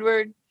the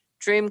Woodward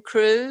Dream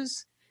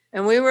Cruise.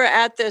 And we were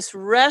at this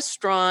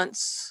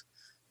restaurant's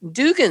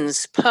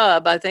Dugan's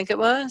Pub, I think it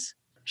was.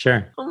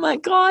 Sure. Oh, my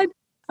God.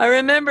 I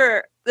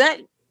remember that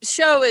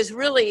show is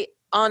really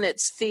on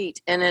its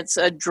feet, and it's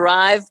a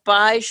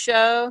drive-by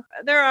show.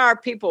 There are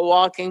people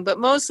walking, but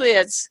mostly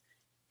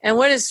and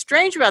what is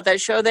strange about that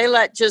show, they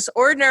let just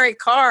ordinary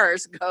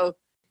cars go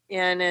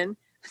in, and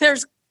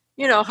there's,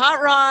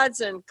 hot rods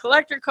and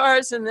collector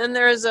cars, and then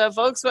there's a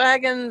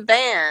Volkswagen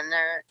van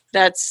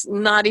that's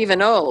not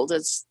even old.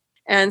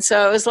 And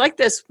so it was like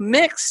this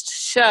mixed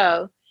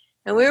show.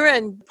 And we were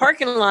in the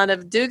parking lot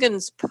of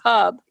Dugan's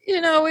Pub.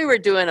 We were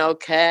doing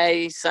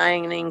okay,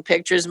 signing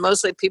pictures.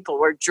 Mostly people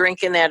were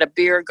drinking at a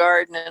beer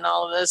garden and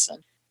all of this.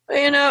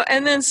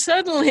 And then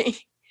suddenly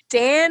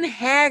Dan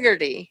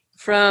Haggerty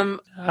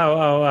from...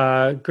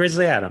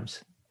 Grizzly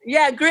Adams.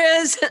 Yeah,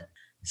 Grizz.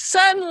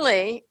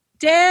 Suddenly,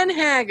 Dan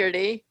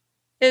Haggerty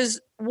is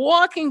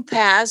walking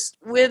past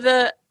with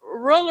a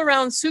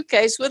roll-around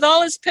suitcase with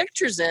all his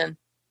pictures in.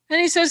 And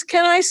he says,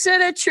 "Can I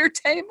sit at your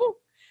table?"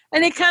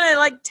 And he kind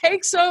of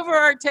takes over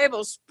our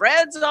table,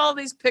 spreads all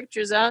these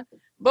pictures out.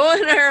 Bo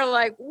and I are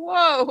like,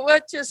 whoa,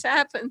 what just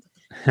happened?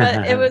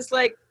 But it was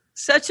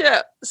such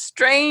a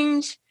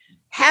strange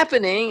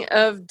happening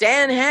of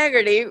Dan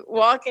Haggerty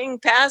walking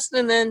past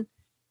and then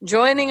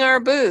joining our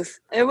booth.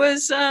 It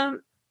was a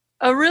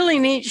really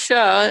neat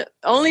show.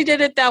 Only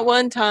did it that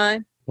one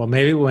time. Well,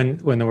 maybe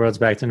when the world's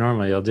back to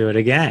normal, you'll do it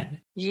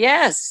again.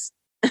 Yes.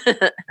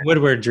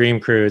 Woodward Dream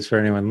Cruise, for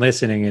anyone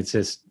listening, it's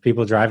just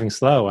people driving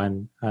slow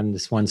on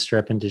this one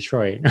strip in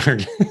Detroit.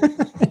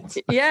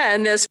 Yeah,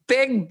 and this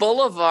big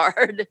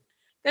boulevard.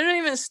 They don't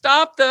even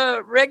stop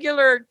the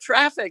regular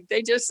traffic.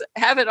 They just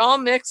have it all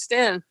mixed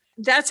in.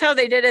 That's how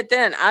they did it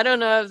then. I don't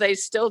know if they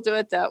still do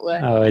it that way.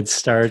 Oh, it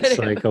starts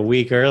a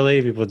week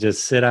early. People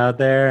just sit out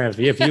there. If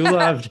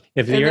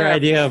your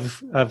idea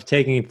of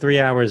taking 3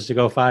 hours to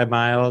go 5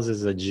 miles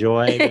is a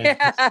joy,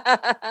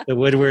 the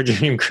Woodward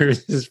Dream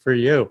Cruise is for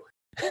you.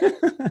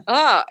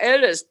 Oh,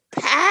 it is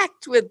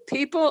packed with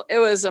people. It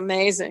was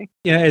amazing.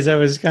 As I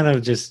was kind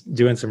of just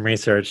doing some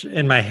research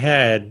in my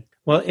head,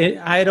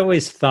 I'd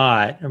always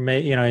thought,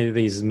 or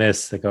these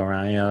myths that go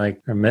around,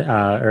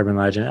 urban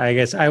legend. I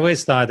guess I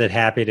always thought that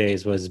Happy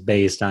Days was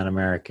based on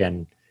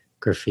American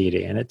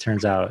graffiti, and it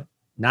turns out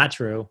not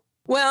true.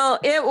 Well,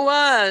 it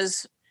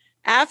was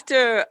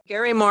after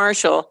Gary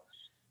Marshall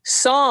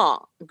saw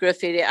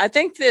graffiti. I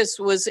think this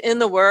was in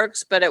the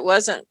works, but it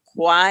wasn't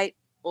quite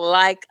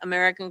like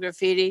American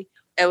graffiti.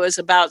 It was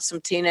about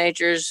some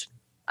teenagers.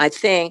 I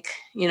think,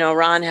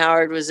 Ron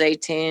Howard was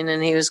 18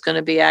 and he was going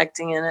to be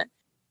acting in it.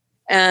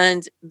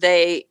 And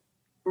they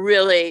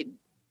really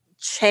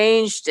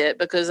changed it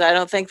because I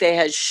don't think they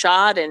had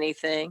shot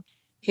anything.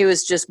 He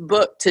was just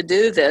booked to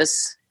do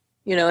this,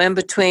 in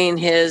between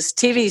his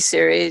TV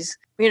series,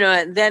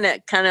 and then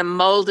it kind of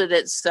molded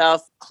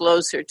itself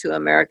closer to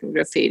American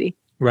graffiti.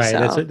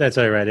 Right. So, That's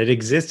what I read. It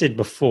existed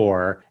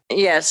before.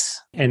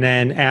 yes, And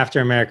then after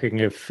American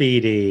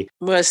Graffiti,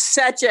 was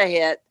such a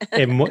hit.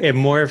 it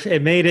morphed,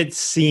 it made it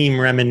seem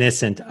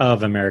reminiscent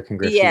of American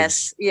Graffiti.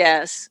 Yes,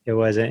 yes. It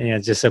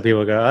wasn't, just so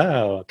people go,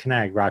 oh,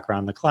 Connect, Rock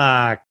Around the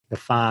Clock, the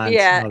fonts.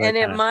 Yeah, and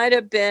it might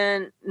have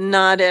been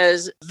not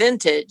as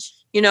vintage.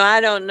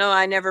 I don't know.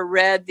 I never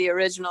read the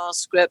original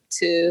script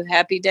to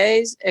Happy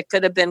Days. It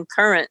could have been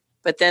current,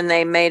 but then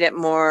they made it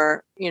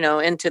more,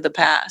 into the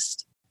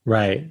past.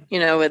 Right.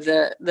 With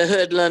the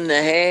hoodlum, the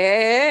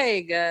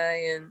hey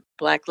guy and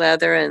black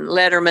leather and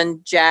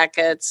Letterman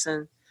jackets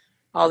and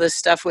all this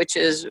stuff, which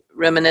is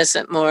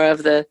reminiscent more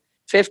of the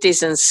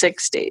 50s and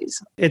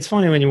 60s. It's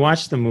funny when you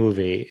watch the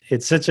movie,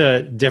 it's such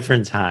a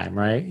different time,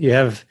 right? You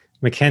have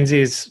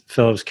Mackenzie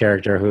Phillips'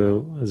 character,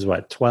 who is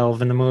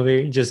 12 in the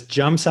movie, just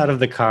jumps out of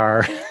the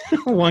car,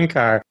 one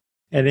car,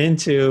 and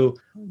into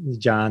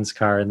John's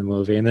car in the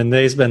movie. And then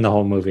they spend the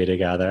whole movie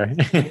together.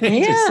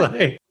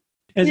 Yeah.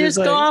 You just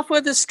go off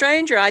with a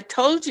stranger. I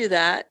told you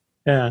that.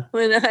 Yeah.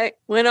 When I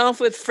went off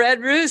with Fred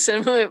Roos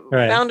and we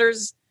found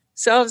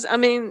ourselves. I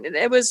mean,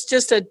 it was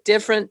just a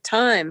different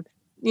time.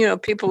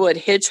 People would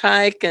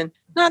hitchhike and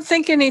not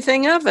think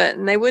anything of it,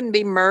 and they wouldn't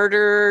be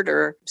murdered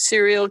or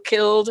serial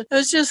killed. It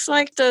was just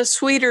like the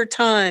sweeter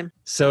time.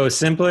 So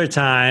simpler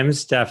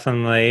times,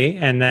 definitely.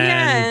 And then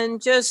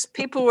and just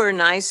people were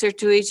nicer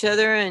to each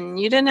other, and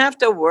you didn't have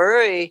to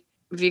worry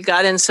if you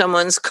got in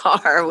someone's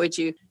car, would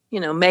you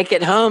make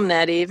it home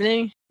that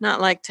evening?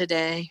 Not like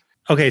today.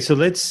 Okay, so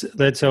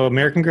so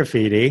American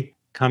Graffiti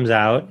comes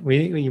out.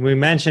 We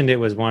mentioned it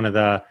was one of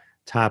the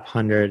top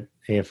 100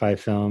 AFI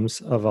films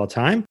of all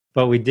time,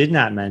 but we did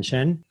not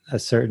mention a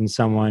certain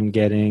someone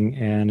getting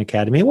an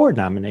Academy Award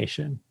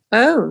nomination.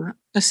 Oh,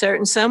 a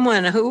certain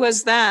someone. Who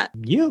was that?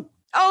 You.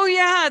 Oh,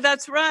 yeah,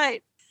 that's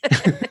right.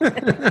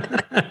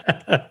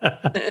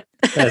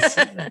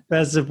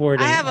 Best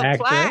supporting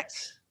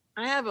actress.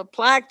 I have a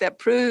plaque that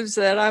proves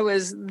that I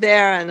was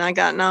there and I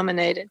got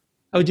nominated.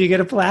 Oh, do you get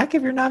a plaque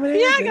if you're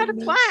nominated? Yeah, I got a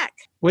plaque.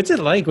 What's it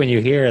like when you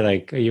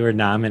hear you were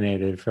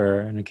nominated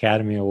for an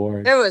Academy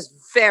Award? It was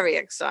very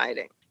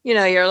exciting.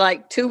 You're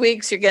like 2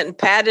 weeks, you're getting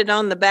patted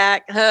on the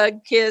back,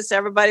 hug, kiss.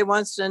 Everybody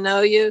wants to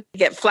know you. You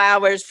get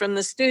flowers from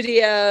the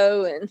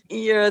studio and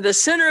you're the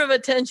center of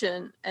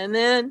attention. And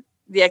then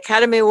the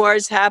Academy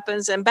Awards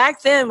happens. And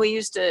back then we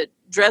used to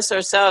dress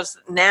ourselves.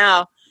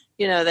 Now,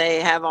 they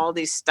have all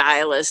these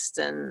stylists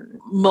and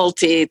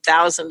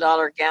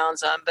multi-$1,000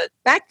 gowns on. But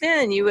back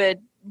then you would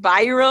buy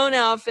your own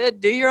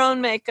outfit, do your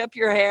own makeup,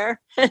 your hair,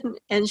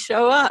 and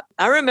show up.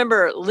 I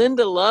remember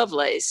Linda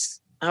Lovelace.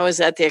 I was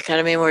at the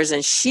Academy Awards,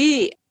 and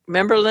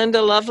remember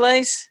Linda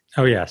Lovelace?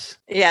 Oh, yes.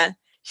 Yeah.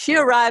 She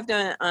arrived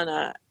on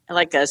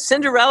a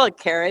Cinderella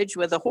carriage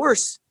with a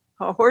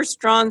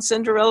horse-drawn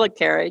Cinderella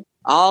carriage,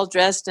 all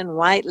dressed in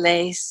white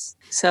lace.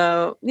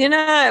 So,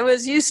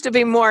 it used to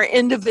be more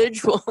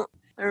individual.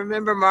 I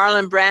remember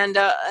Marlon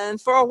Brando, and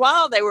for a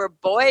while they were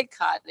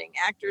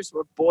actors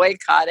were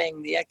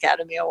boycotting the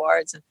Academy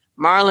Awards. And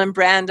Marlon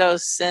Brando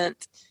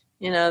sent,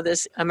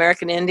 this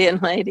American Indian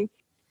lady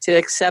to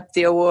accept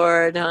the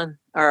award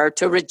or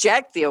to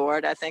reject the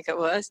award, I think it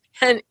was.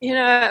 And,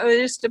 it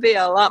used to be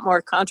a lot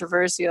more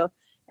controversial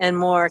and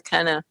more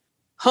kind of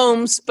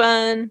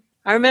homespun.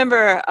 I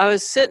remember I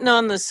was sitting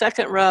on the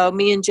second row,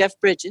 me and Jeff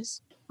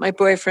Bridges, my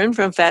boyfriend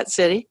from Fat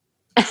City.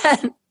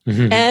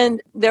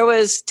 And there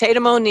was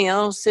Tatum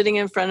O'Neal sitting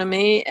in front of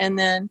me. And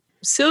then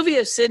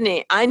Sylvia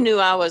Sidney, I knew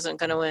I wasn't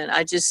going to win.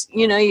 I just,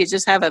 you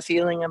just have a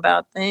feeling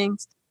about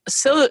things.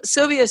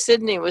 Sylvia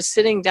Sidney was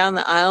sitting down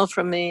the aisle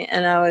from me,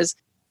 and I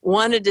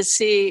wanted to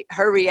see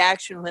her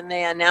reaction when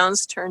they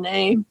announced her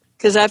name.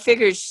 Because I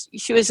figured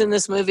she was in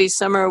this movie,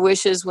 Summer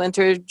Wishes,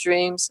 Winter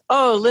Dreams.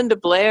 Oh, Linda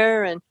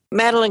Blair and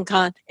Madeline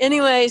Kahn.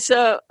 Anyway,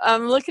 so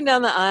I'm looking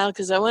down the aisle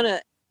because I want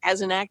to,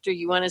 as an actor,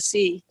 you want to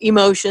see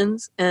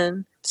emotions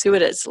and see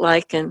what it's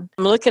like. And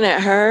I'm looking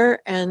at her,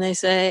 and they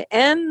say,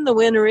 and the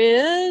winner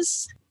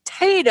is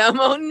Tatum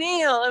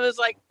O'Neal. It was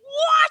like,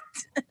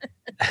 what?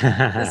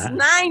 This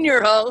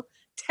 9-year-old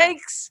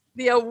takes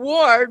the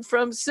award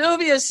from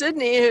Sylvia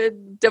Sidney, who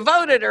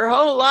devoted her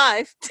whole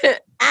life to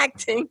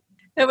acting.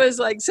 It was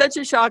like such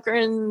a shocker.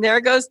 And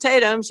there goes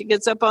Tatum. She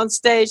gets up on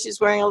stage. She's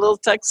wearing a little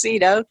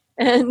tuxedo.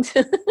 And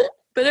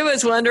but it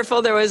was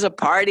wonderful. There was a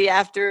party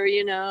after,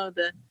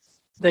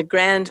 the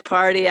grand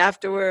party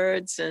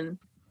afterwards. And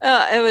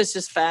it was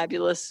just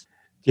fabulous.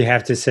 You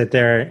have to sit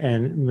there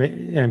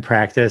and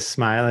practice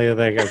smiling.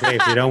 Like, okay,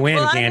 if you don't win,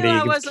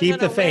 Candy, keep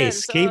the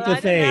face. Keep the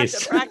face.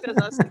 Didn't have to practice.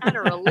 I was kind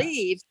of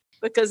relieved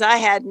because I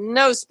had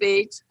no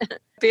speech. It'd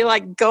be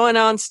like going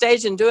on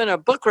stage and doing a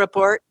book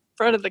report in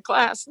front of the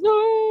class. No,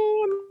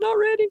 I'm not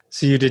ready.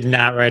 So you did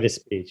not write a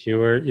speech. You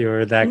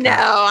were that guy.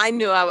 No, I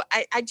knew.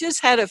 I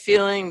just had a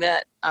feeling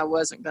that I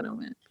wasn't going to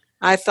win.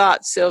 I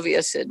thought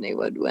Sylvia Sidney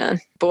would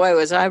win. Boy,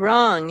 was I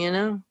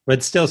wrong, But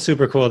it's still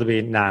super cool to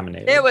be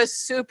nominated. It was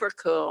super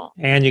cool.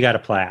 And you got a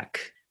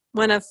plaque.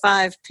 One of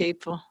 5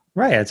 people.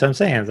 Right, that's what I'm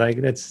saying.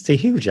 It's a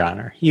huge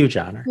honor. Huge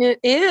honor. It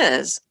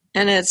is.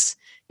 And it's,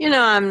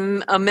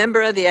 I'm a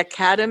member of the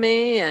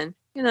Academy, and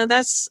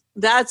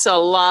that's a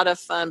lot of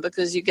fun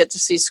because you get to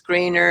see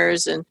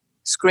screeners and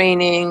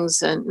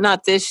screenings. And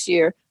not this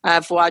year.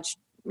 I've watched,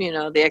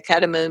 the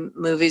Academy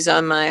movies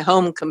on my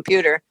home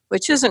computer,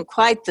 which isn't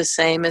quite the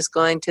same as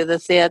going to the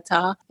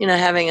theater,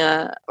 having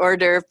a hors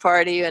d'oeuvre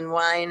party and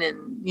wine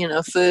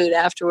and, food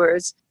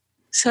afterwards.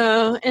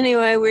 So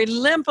anyway, we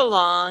limp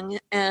along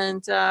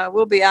and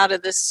we'll be out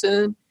of this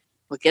soon.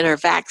 We'll get our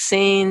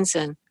vaccines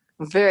and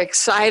I'm very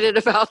excited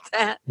about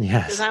that.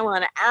 Yes. Because I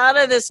want out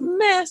of this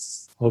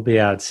mess. We'll be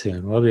out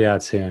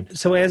soon.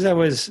 So as I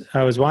was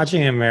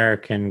watching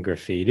American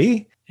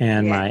Graffiti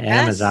and my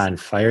Amazon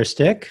Fire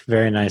Stick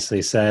very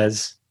nicely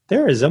says,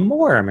 there is a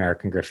more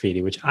American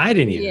Graffiti, which I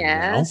didn't even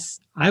know.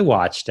 I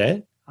watched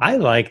it. I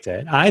liked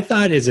it. I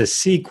thought as a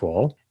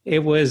sequel, it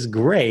was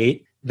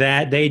great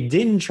that they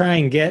didn't try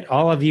and get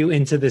all of you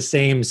into the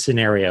same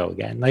scenario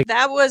again. Like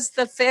that was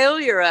the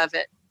failure of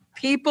it.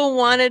 People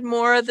wanted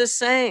more of the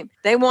same.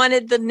 They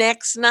wanted the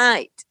next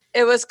night.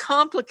 It was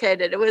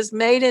complicated. It was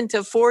made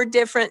into 4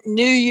 different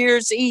New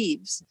Year's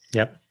Eves.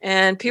 Yep.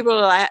 And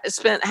people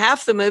spent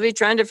half the movie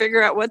trying to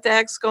figure out what the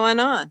heck's going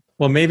on.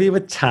 Well, maybe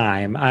with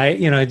time, at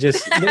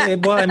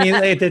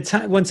the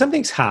time when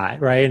something's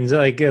hot, right?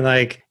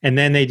 And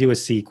then they do a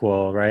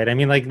sequel, right? I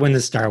mean, like when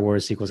the Star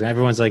Wars sequels,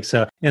 everyone's like,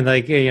 so, and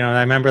like,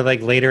 I remember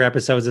like later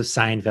episodes of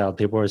Seinfeld,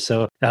 people were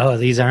so, oh,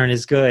 these aren't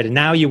as good. And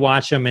now you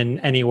watch them in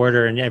any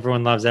order and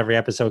everyone loves every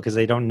episode because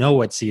they don't know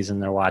what season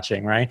they're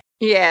watching, right?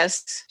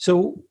 Yes.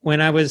 So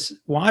when I was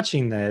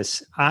watching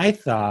this, I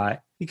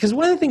thought, because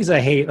one of the things I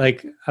hate,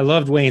 like I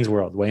loved Wayne's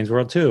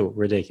World 2,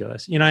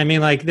 ridiculous. You know what I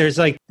mean? Like there's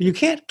like, you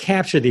can't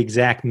capture the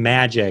exact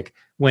magic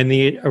when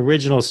the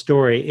original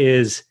story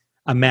is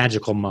a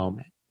magical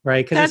moment,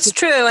 right? That's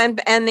true.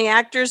 And the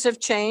actors have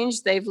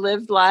changed. They've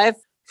lived life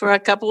for a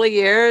couple of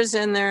years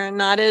and they're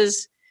not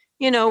as,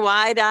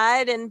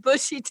 wide-eyed and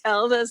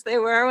bushy-tailed as they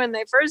were when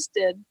they first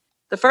did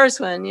the first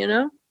one,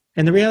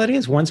 And the reality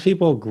is once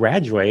people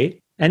graduate,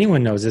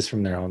 anyone knows this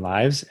from their own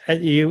lives.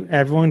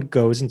 Everyone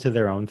goes into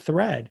their own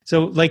thread.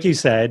 So like you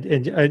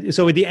said,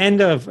 so at the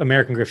end of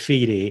American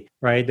Graffiti,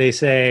 right, they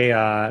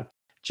say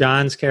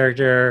John's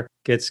character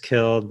gets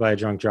killed by a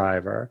drunk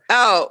driver.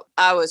 Oh,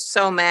 I was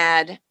so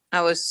mad.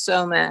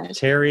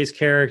 Terry's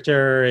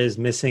character is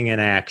missing in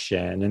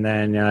action. And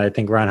then I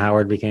think Ron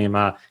Howard became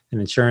an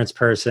insurance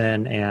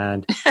person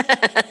and...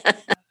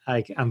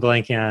 I'm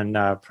blanking on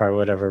probably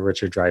whatever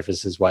Richard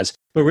Dreyfuss's was.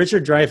 But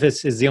Richard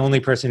Dreyfuss is the only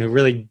person who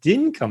really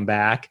didn't come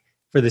back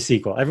for the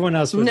sequel. Everyone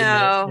else was in there,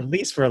 at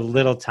least for a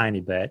little tiny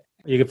bit.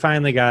 You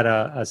finally got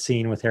a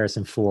scene with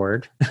Harrison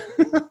Ford.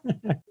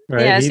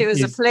 Right? Yes, he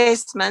was a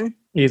policeman.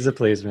 He's a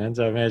policeman.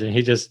 So I imagine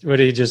he just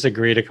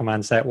agree to come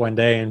on set one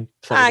day and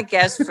play? I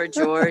guess for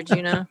George,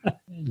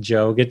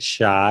 Joe gets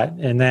shot.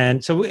 And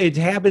then, so it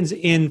happens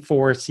in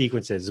 4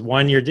 sequences.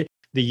 One year,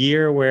 the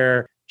year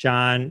where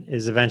John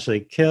is eventually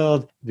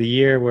killed, the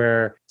year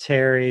where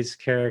Terry's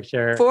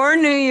character... 4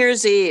 New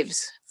Year's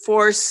Eves.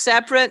 4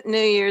 separate New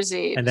Year's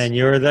Eves. And then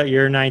you're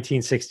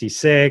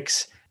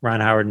 1966.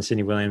 Ron Howard and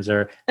Cindy Williams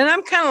are... And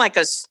I'm kind of like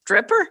a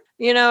stripper.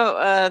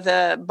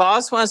 The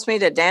boss wants me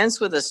to dance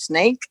with a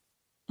snake.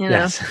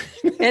 Yes.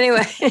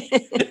 Anyway.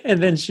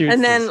 And then shoots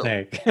the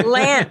snake.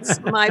 Lance,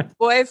 my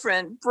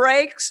boyfriend,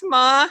 breaks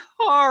my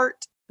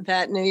heart.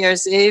 That New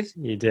Year's Eve.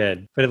 You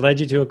did. But it led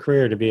you to a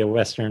career to be a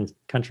Western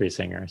country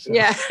singer. So.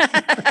 Yeah.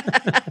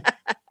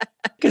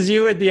 Because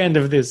you, at the end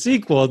of the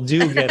sequel,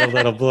 do get a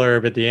little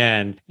blurb at the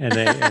end.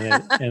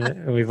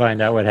 And we find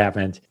out what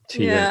happened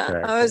to your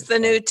character. I was the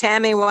new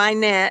Tammy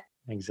Wynette.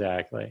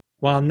 Exactly.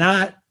 While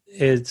not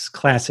its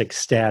classic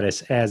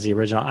status as the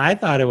original, I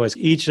thought it was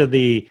each of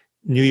the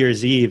New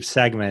Year's Eve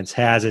segments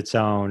has its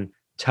own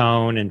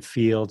tone and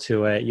feel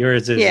to it.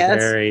 Yours is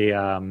very...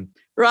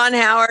 Ron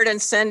Howard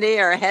and Cindy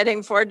are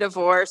heading for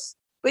divorce.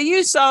 But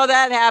you saw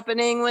that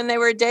happening when they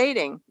were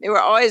dating. They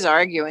were always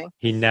arguing.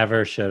 He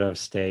never should have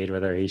stayed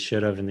with her. He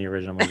should have, in the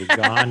original movie,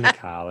 gone to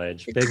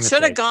college.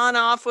 Should have gone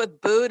off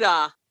with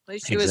Buddha. At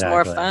least she was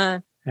more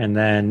fun. And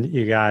then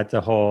you got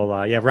the whole,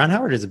 Ron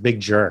Howard is a big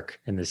jerk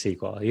in the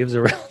sequel. He was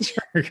a real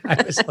jerk.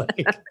 I was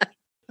like,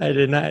 I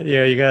did not,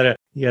 you gotta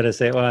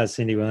say, well, it's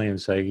Cindy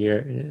Williams, like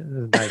you're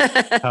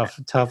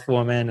like tough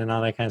woman and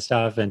all that kind of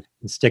stuff, and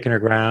sticking her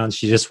ground.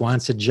 She just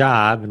wants a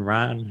job, and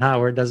Ron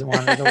Howard doesn't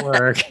want her to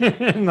work.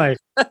 And like,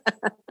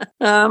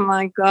 oh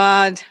my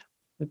God.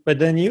 But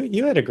then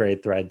you had a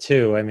great thread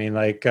too. I mean,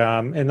 like,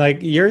 and like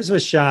yours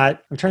was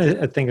shot. I'm trying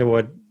to think of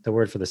what the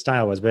word for the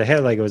style was, but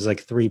it was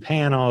like 3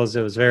 panels.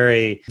 It was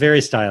very, very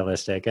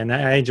stylistic, and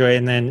I enjoy it.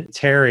 And then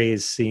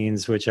Terry's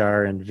scenes, which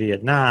are in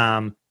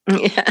Vietnam.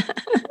 Yeah.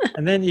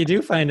 And then you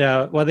do find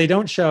out, well, they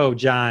don't show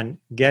John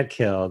get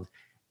killed.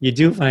 You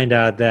do find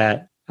out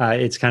that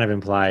it's kind of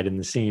implied in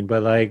the scene,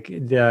 but like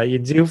you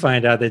do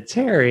find out that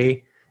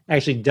Terry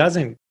actually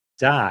doesn't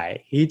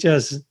die. He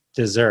just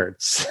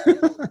deserts.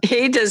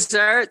 He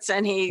deserts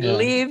and he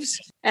leaves.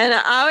 And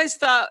I always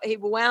thought he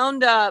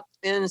wound up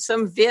in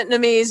some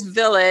Vietnamese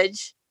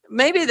village,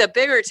 maybe the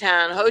bigger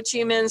town, Ho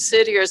Chi Minh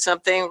City or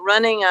something,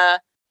 running a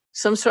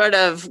some sort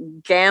of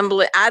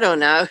gambling. I don't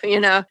know,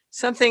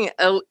 something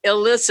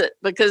illicit,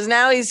 because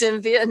now he's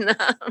in Vietnam,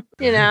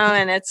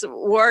 and it's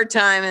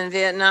wartime in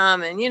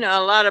Vietnam. And,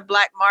 a lot of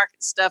black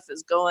market stuff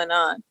is going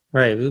on.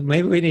 Right.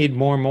 Maybe we need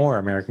more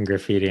American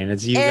Graffiti, and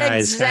it's you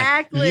guys.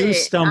 Exactly. You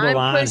stumble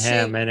on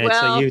him, and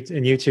it's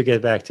you two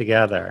get back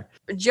together.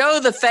 Joe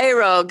the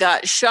Pharaoh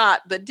got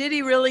shot, but did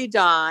he really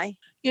die?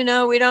 We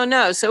don't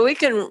know. So we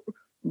can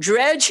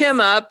dredge him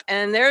up,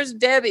 and there's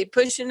Debbie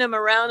pushing him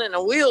around in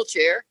a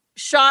wheelchair,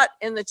 shot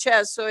in the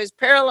chest. So he's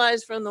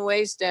paralyzed from the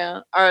waist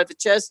down, or the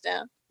chest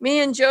down. Me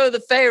and Joe the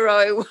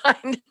Pharaoh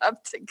wind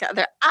up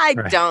together. I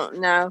don't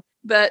know,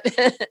 but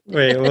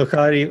wait, we'll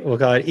call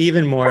it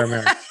even more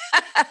American.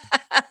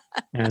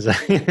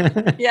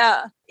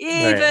 Yeah,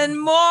 even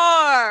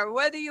more,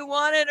 whether you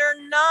want it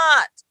or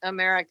not.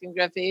 American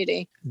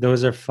Graffiti.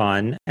 Those are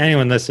fun.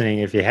 Anyone listening,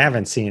 if you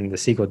haven't seen the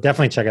sequel,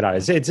 definitely check it out.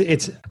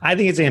 It's I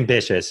think it's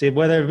ambitious.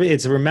 Whether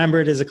it's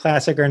remembered as a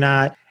classic or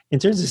not, in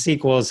terms of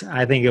sequels,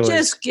 I think it was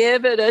just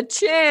give it a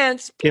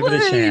chance. Please. Give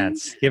it a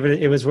chance.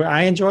 It was where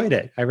I enjoyed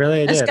it. I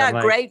really did. It's got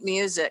great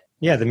music.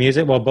 Yeah, the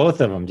music. Well, both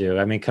of them do.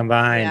 I mean,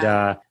 combined.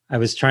 Yeah. I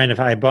was trying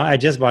to. I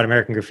just bought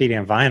American Graffiti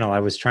on vinyl. I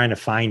was trying to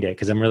find it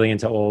because I'm really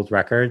into old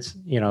records.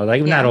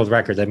 Not old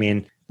records. I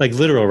mean, like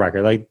literal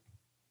record. Like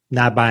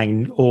not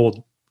buying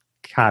old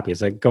copies.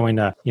 Like going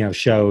to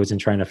shows and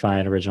trying to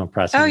find original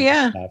pressings. Oh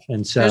yeah. And stuff.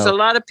 And so there's a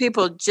lot of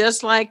people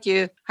just like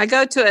you. I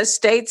go to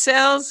estate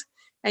sales,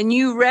 and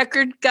you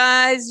record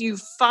guys, you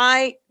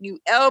fight, you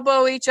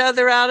elbow each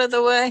other out of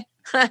the way.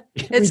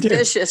 It's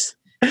vicious.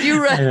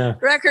 You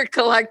record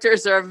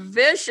collectors are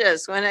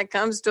vicious when it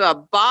comes to a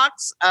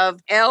box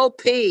of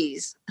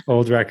LPs.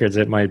 Old records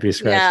that might be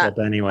scratched up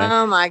anyway.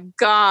 Oh my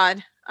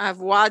God. I've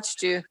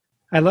watched you.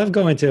 I love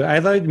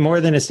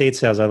more than estate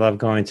sales. I love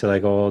going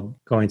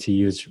to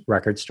used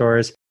record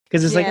stores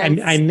because it's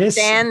I miss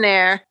stand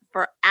there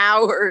for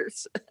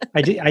hours.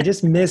 I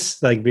just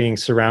miss like being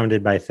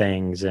surrounded by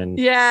things and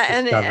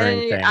and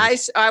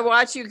I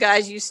watch you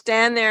guys. You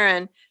stand there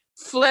and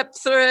flip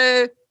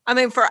through. I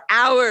mean, for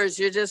hours,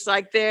 you're just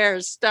like there,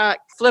 stuck,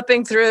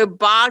 flipping through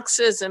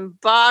boxes and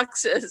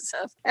boxes.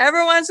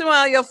 Every once in a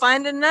while, you'll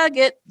find a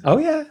nugget. Oh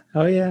yeah.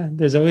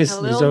 There's always a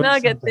little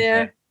nugget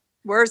there,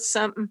 worth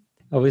something.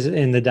 Always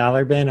in the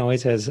dollar bin.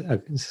 Always has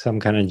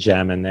some kind of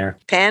gem in there.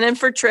 Panning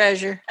for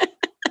treasure.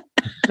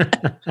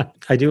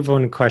 I do have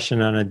one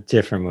question on a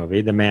different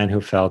movie, The Man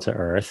Who Fell to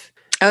Earth.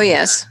 Oh,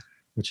 yes.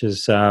 Which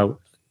is the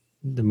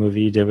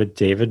movie you did with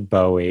David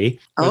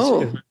Bowie.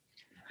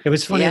 It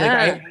was funny.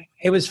 Yeah.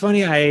 It was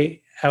funny. I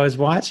was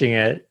watching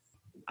it.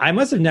 I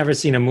must have never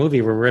seen a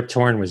movie where Rip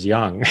Torn was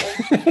young.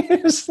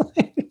 It was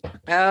like,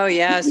 oh,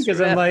 yes.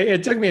 Because I'm like,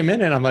 it took me a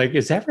minute. I'm like,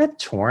 is that Rip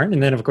Torn?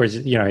 And then, of course,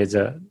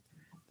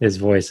 his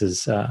voice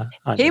is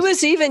he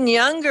was even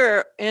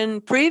younger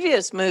in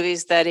previous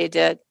movies that he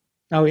did.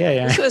 Oh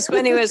yeah. This was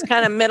when he was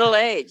kind of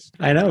middle-aged.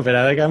 I know, but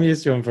I'm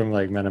used to him from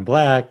like Men in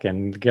Black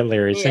and Get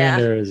Larry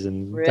Sanders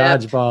and Rip.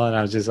 Dodgeball, and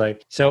I was just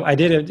like, so I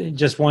did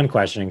just one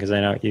question because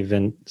I know you've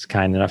been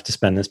kind enough to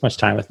spend this much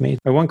time with me.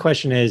 My one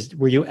question is,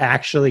 were you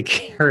actually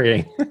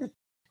carrying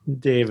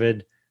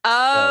David?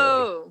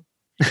 Oh,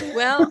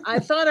 well, I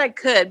thought I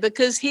could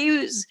because he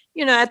was,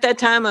 at that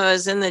time I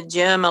was in the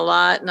gym a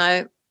lot and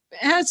I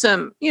had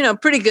some,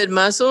 pretty good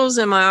muscles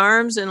in my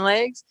arms and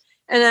legs.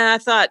 And then I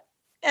thought,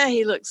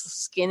 he looks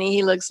skinny.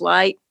 He looks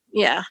light.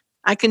 Yeah,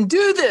 I can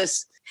do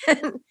this.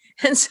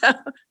 And so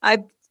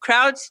I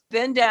crouched,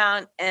 bend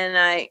down, and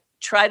I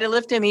try to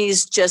lift him.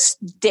 He's just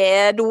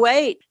dead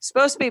weight.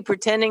 Supposed to be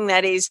pretending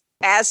that he's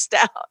passed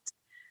out.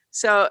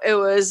 So it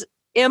was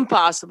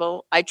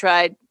impossible. I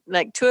tried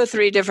like 2 or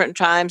 3 different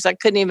times. I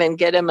couldn't even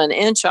get him an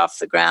inch off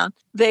the ground.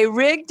 They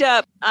rigged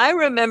up, I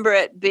remember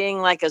it being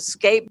like a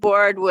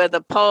skateboard with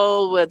a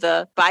pole with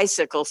a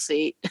bicycle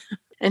seat.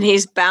 And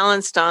he's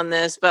balanced on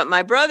this. But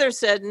my brother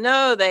said,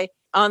 no,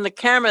 on the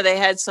camera, they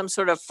had some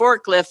sort of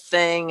forklift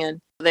thing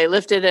and they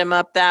lifted him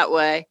up that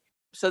way.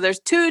 So there's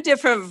 2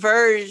 different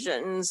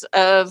versions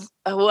of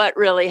what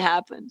really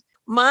happened.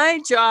 My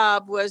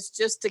job was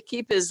just to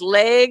keep his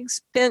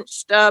legs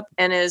pinched up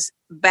and his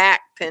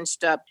back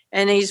pinched up.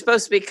 And he's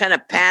supposed to be kind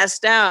of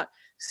passed out.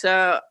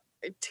 So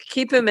to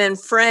keep him in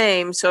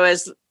frame so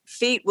his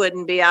feet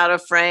wouldn't be out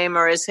of frame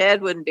or his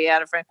head wouldn't be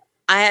out of frame,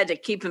 I had to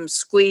keep him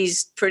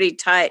squeezed pretty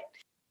tight.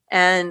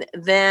 And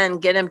then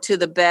get him to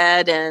the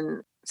bed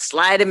and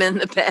slide him in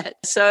the bed.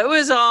 So it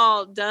was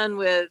all done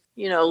with,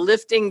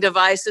 lifting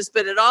devices,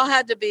 but it all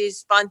had to be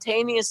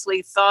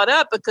spontaneously thought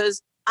up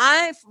because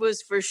I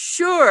was for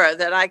sure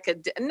that I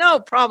could, no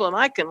problem,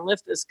 I can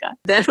lift this guy.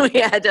 Then we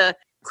had to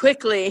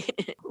quickly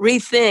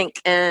rethink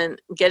and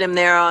get him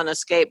there on a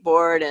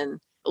skateboard and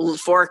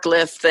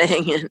forklift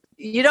thing. And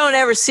you don't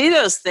ever see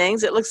those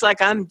things. It looks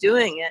like I'm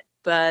doing it,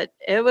 but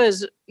it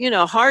was,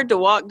 hard to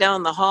walk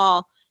down the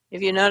hall.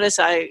 If you notice,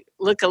 I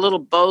look a little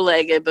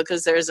bow-legged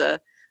because there's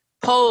a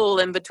pole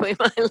in between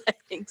my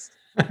legs.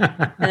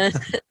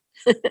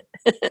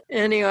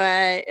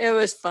 Anyway, it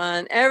was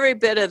fun. Every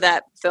bit of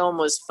that film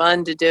was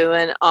fun to do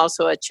and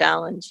also a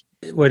challenge.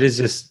 What is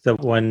just the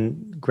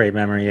one great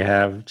memory you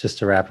have, just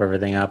to wrap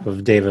everything up,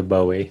 of David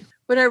Bowie?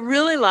 What I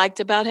really liked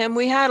about him,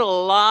 we had a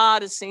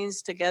lot of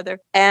scenes together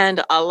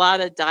and a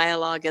lot of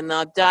dialogue, and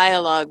the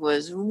dialogue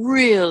was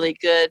really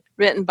good,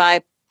 written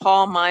by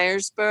Paul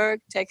Myersberg,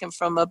 taken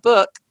from a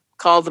book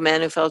called The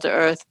Man Who Fell to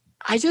Earth.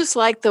 I just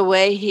liked the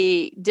way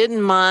he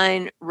didn't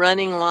mind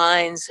running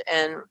lines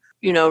and,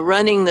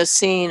 running the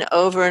scene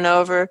over and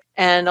over.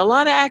 And a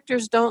lot of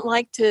actors don't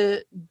like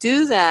to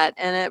do that.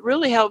 And it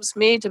really helps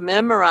me to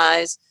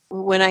memorize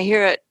when I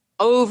hear it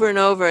over and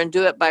over and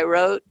do it by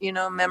rote,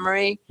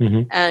 memory.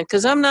 Mm-hmm. And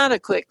because I'm not a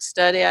quick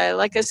study.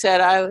 Like I said,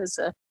 I was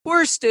a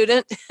poor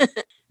student and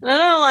I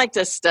don't like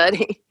to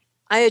study.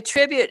 I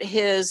attribute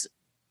his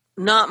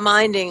not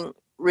minding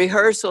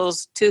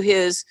rehearsals to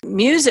his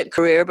music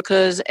career,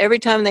 because every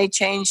time they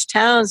change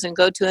towns and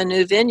go to a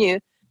new venue,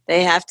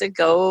 they have to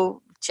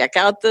go check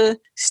out the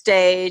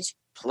stage,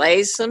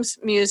 play some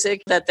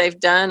music that they've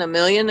done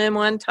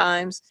 1,000,001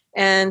 times,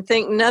 and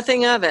think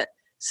nothing of it.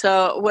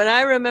 So what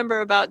I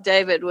remember about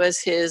David was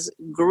his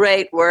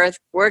great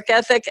work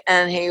ethic,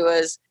 and he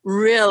was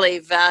really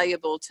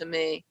valuable to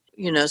me,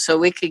 so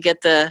we could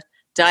get the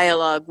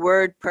dialogue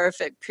word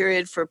perfect,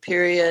 period for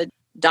period,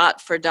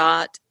 dot for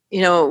dot.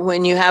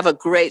 When you have a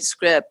great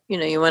script,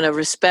 you want to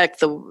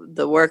respect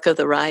the work of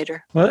the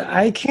writer. Well,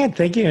 I can't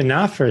thank you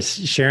enough for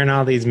sharing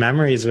all these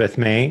memories with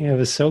me. It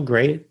was so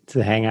great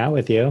to hang out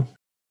with you.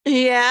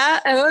 Yeah,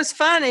 it was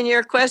fun, and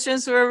your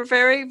questions were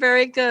very,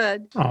 very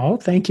good. Oh,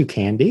 thank you,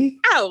 Candy.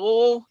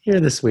 Oh,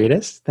 You're the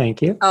sweetest.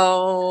 Thank you.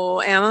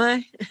 Oh, am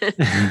I?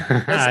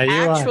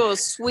 The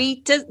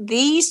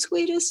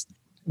sweetest?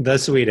 The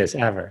sweetest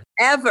ever.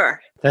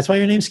 Ever. That's why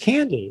your name's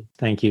Candy.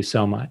 Thank you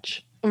so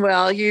much.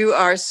 Well, you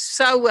are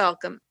so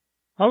welcome.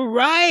 All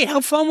right. How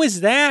fun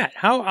was that?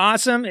 How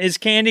awesome is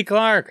Candy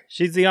Clark?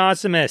 She's the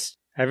awesomest.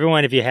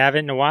 Everyone, if you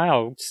haven't in a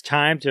while, it's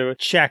time to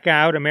check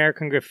out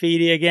American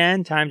Graffiti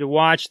again. Time to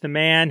watch The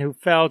Man Who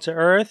Fell to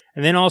Earth.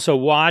 And then also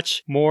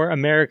watch more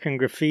American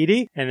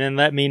Graffiti. And then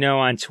let me know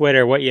on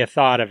Twitter what you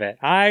thought of it.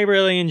 I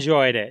really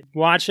enjoyed it.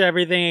 Watch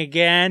everything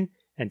again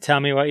and tell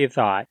me what you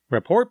thought.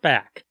 Report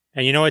back.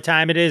 And you know what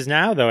time it is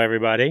now, though,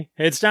 everybody?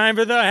 It's time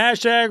for the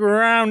hashtag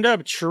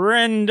Roundup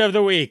Trend of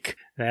the Week.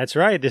 That's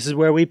right. This is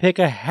where we pick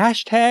a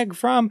hashtag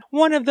from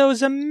one of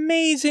those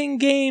amazing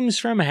games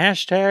from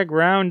Hashtag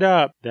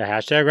Roundup. The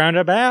Hashtag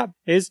Roundup app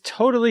is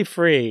totally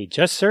free.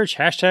 Just search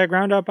Hashtag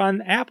Roundup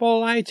on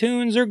Apple,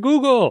 iTunes, or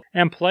Google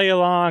and play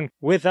along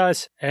with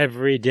us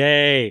every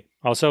day.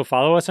 Also,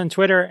 follow us on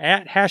Twitter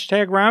at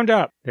Hashtag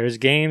Roundup. There's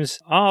games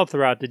all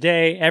throughout the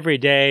day, every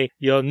day.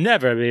 You'll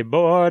never be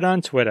bored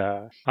on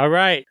Twitter. All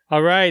right.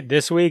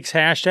 This week's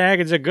hashtag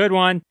is a good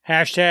one.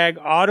 Hashtag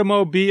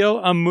Automobile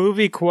a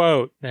Movie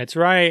Quote. That's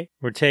right.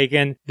 We're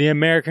taking the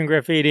American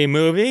Graffiti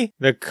movie,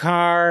 the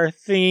car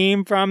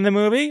theme from the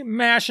movie,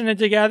 mashing it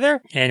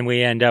together, and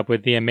we end up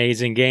with the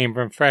amazing game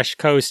from Fresh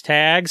Coast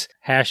Tags.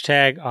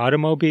 Hashtag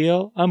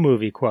Automobile a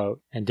Movie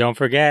Quote. And don't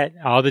forget,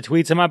 all the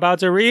tweets I'm about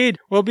to read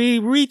will be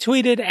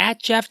retweeted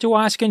at Jeff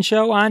Dwoskin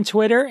Show on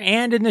Twitter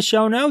and in the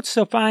show notes.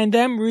 So find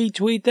them,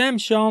 retweet them,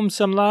 show them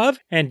some love.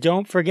 And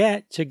don't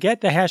forget to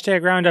get the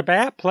Hashtag Roundup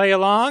app, play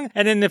along.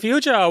 And in the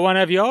future, one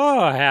of your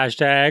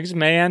hashtags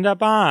may end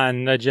up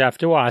on the Jeff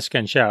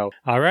Dwoskin Show.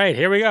 All right,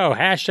 here we go.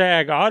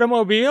 Hashtag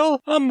Automobile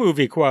a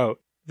Movie Quote.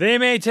 They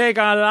may take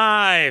our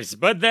lives,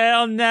 but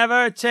they'll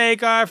never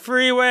take our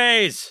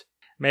freeways.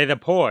 May the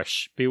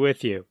Porsche be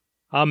with you.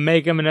 I'll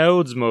make him an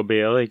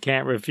Oldsmobile he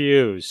can't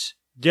refuse.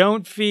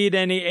 Don't feed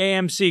any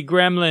AMC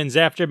gremlins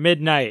after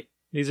midnight.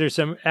 These are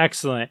some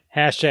excellent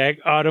hashtag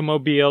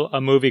Automobile a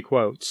Movie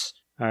quotes.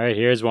 All right,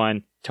 here's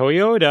one.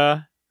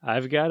 Toyota,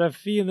 I've got a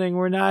feeling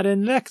we're not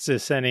in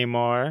Lexus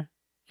anymore.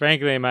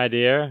 Frankly, my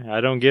dear, I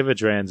don't give a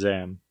Trans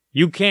Am.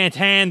 You can't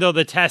handle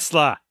the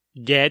Tesla.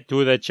 Get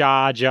to the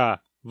Charger.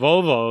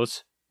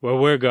 Volvos, where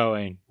we're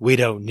going, we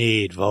don't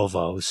need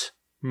Volvos.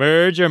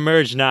 Merge or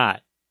merge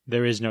not.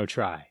 There is no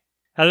try.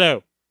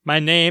 Hello, my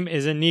name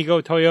is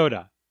Inigo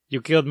Toyota.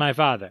 You killed my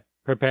father.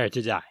 Prepare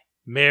to die.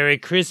 Merry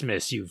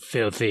Christmas, you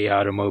filthy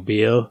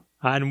automobile.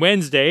 On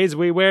Wednesdays,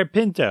 we wear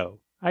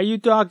Pinto. Are you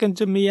talking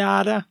to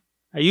Miata?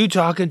 Are you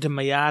talking to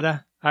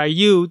Miata? Are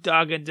you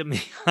talking to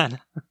Miata?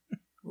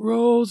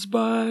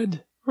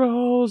 Rosebud,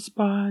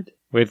 Rosebud.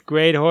 With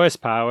great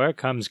horsepower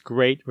comes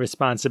great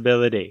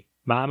responsibility.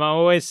 Mama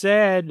always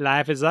said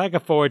life is like a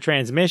Ford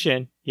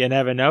transmission. You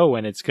never know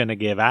when it's going to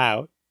give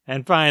out.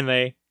 And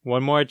finally,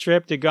 one more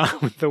trip to Gone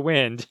with the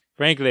Wind.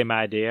 Frankly,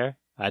 my dear,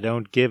 I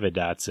don't give a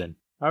Datsun.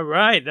 All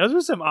right, those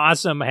were some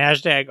awesome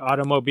hashtag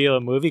Automobile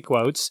movie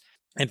quotes.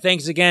 And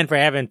thanks again for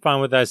having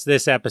fun with us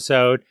this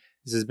episode.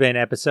 This has been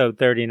episode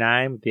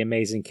 39 with the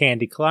amazing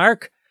Candy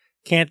Clark.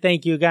 Can't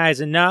thank you guys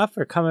enough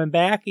for coming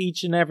back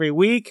each and every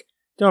week.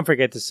 Don't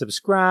forget to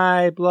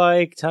subscribe,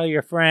 like, tell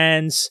your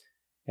friends,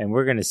 and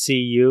we're going to see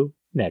you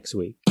next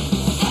week.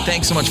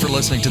 Thanks so much for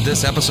listening to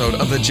this episode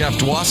of The Jeff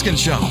Dwoskin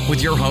Show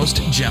with your host,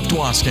 Jeff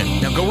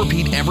Dwoskin. Now go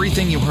repeat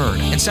everything you heard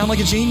and sound like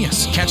a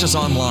genius. Catch us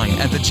online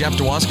at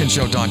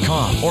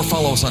thejeffdwoskinshow.com or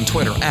follow us on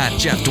Twitter at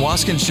Jeff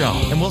Dwoskin Show,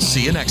 and we'll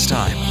see you next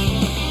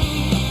time.